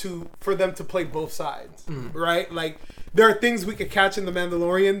well for them to play both sides, right? Like, there are things we could catch in The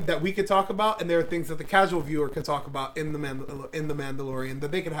Mandalorian that we could talk about, and there are things that the casual viewer could talk about in the Mandalorian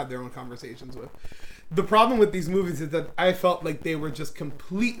that they could have their own conversations with. The problem with these movies is that I felt like they were just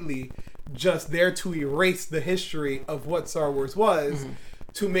completely just there to erase the history of what Star Wars was,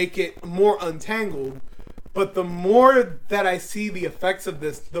 to make it more untangled. But the more that I see the effects of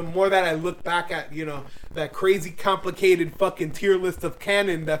this, the more that I look back at, that crazy complicated fucking tier list of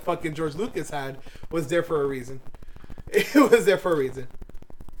canon that fucking George Lucas had was there for a reason. It was there for a reason.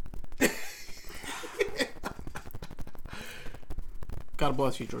 God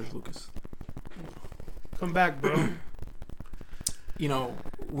bless you, George Lucas. Come back, bro.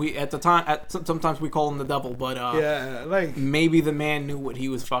 We at the time, sometimes we call him the devil, but Yeah, like, maybe the man knew what he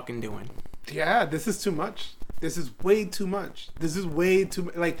was fucking doing. yeah, this is too much. This is way too much. This is way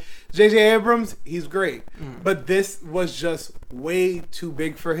too, like, J.J. Abrams, he's great. But this was just way too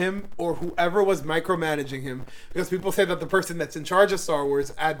big for him, or whoever was micromanaging him. Because people say that the person that's in charge of Star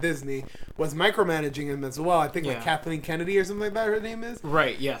Wars at Disney was micromanaging him as well. I think like Yeah. Kathleen Kennedy or something like that her name is.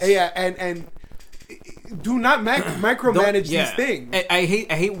 Right. Yes. Yeah, and do not micromanage these things. I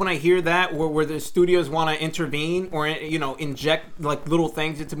hate when I hear that where the studios want to intervene or inject like little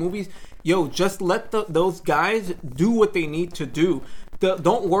things into movies. Yo, just let those guys do what they need to do.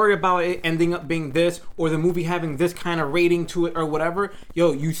 Don't worry about it ending up being this or the movie having this kind of rating to it or whatever.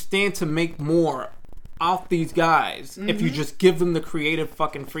 Yo, you stand to make more off these guys if you just give them the creative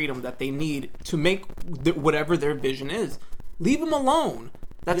fucking freedom that they need to make whatever their vision is. Leave them alone.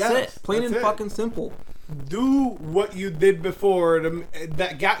 That's Yes, it. Plain that's and it. fucking simple. Do what you did before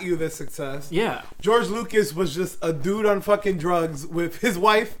that got you this success. Yeah. George Lucas was just a dude on fucking drugs with his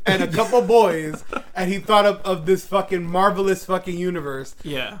wife and a couple boys, and he thought of this fucking marvelous fucking universe.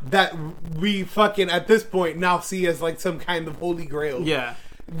 Yeah. That we fucking at this point now see as like some kind of holy grail. Yeah.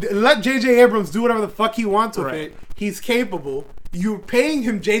 Let J.J. Abrams do whatever the fuck he wants with Right. it. He's capable. You're paying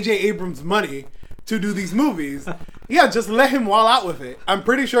him J.J. Abrams money to do these movies. Yeah, just let him wall out with it. I'm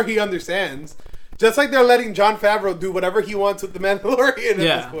pretty sure he understands. Just like they're letting Jon Favreau do whatever he wants with The Mandalorian at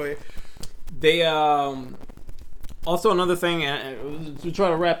this point. They also another thing, and to try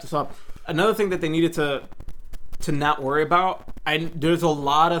to wrap this up, another thing that they needed to not worry about. There's a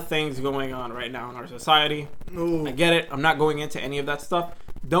lot of things going on right now in our society. Ooh. I get it. I'm not going into any of that stuff.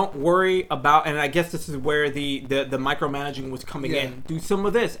 Don't worry about, and I guess this is where the micromanaging was coming in. Do some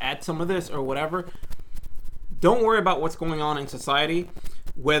of this, add some of this, or whatever. Don't worry about what's going on in society,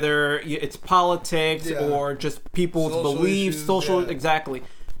 whether it's politics or just people's social beliefs, issues, exactly.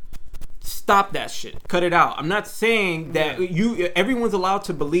 Stop that shit. Cut it out. I'm not saying that everyone's allowed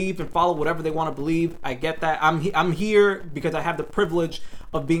to believe and follow whatever they want to believe. I get that. I'm here because I have the privilege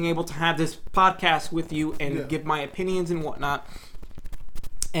of being able to have this podcast with you and give my opinions and whatnot.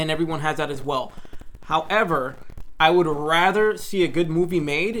 And everyone has that as well. However, I would rather see a good movie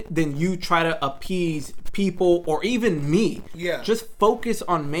made than you try to appease people or even me. Yeah. Just focus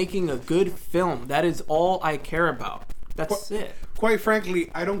on making a good film. That is all I care about. That's it. Quite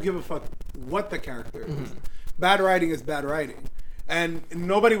frankly, I don't give a fuck what the character is. Bad writing is bad writing. And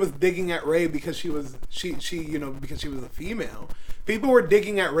nobody was digging at Rey because she was because she was a female. People were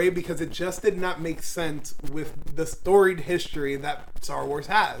digging at Rey because it just did not make sense with the storied history that Star Wars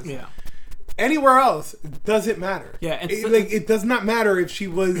has. Yeah. Anywhere else, it doesn't matter. Yeah, and it does not matter if she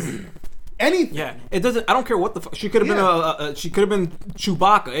was anything. Yeah, it doesn't. I don't care what the fuck. She could have been she could have been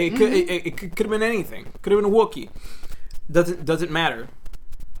Chewbacca. It could have been anything. Could have been a Wookiee. Doesn't matter.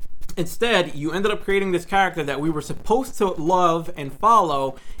 Instead, you ended up creating this character that we were supposed to love and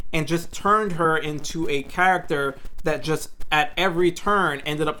follow, and just turned her into a character that just at every turn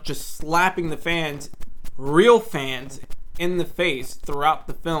ended up just slapping the fans, real fans, in the face throughout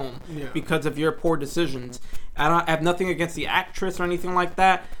the film because of your poor decisions. I have nothing against the actress or anything like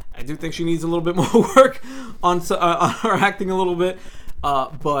that. I do think she needs a little bit more work on her acting a little bit,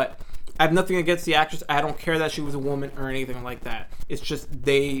 but I have nothing against the actress. I don't care that she was a woman or anything like that. It's just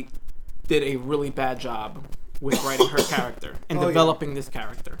they did a really bad job with writing her character and developing this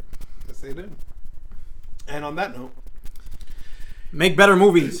character. Yes, they did. And on that note, make better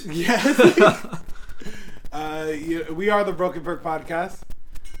movies. Yeah. We are the Broken Perk Podcast.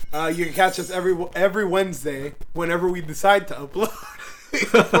 You can catch us every Wednesday whenever we decide to upload.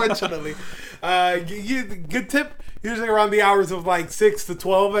 Unfortunately, good tip. Usually around the hours of like 6 to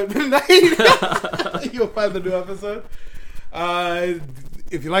 12 at midnight, you'll find the new episode.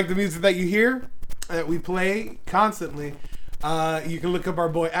 If you like the music that you hear, that we play constantly, you can look up our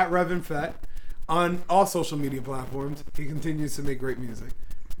boy at Revan Fett on all social media platforms. He continues to make great music.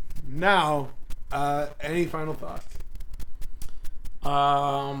 Now, any final thoughts?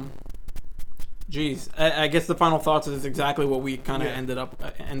 I guess the final thoughts is exactly what we kind of ended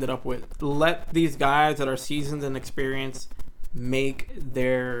up with. Let these guys that are seasoned and experienced make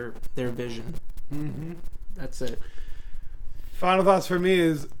their vision. Mm-hmm. That's it. Final thoughts for me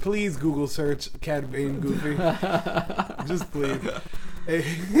is please Google search Cad Bane Goofy. Just please.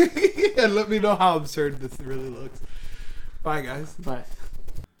 And let me know how absurd this really looks. Bye, guys. Bye.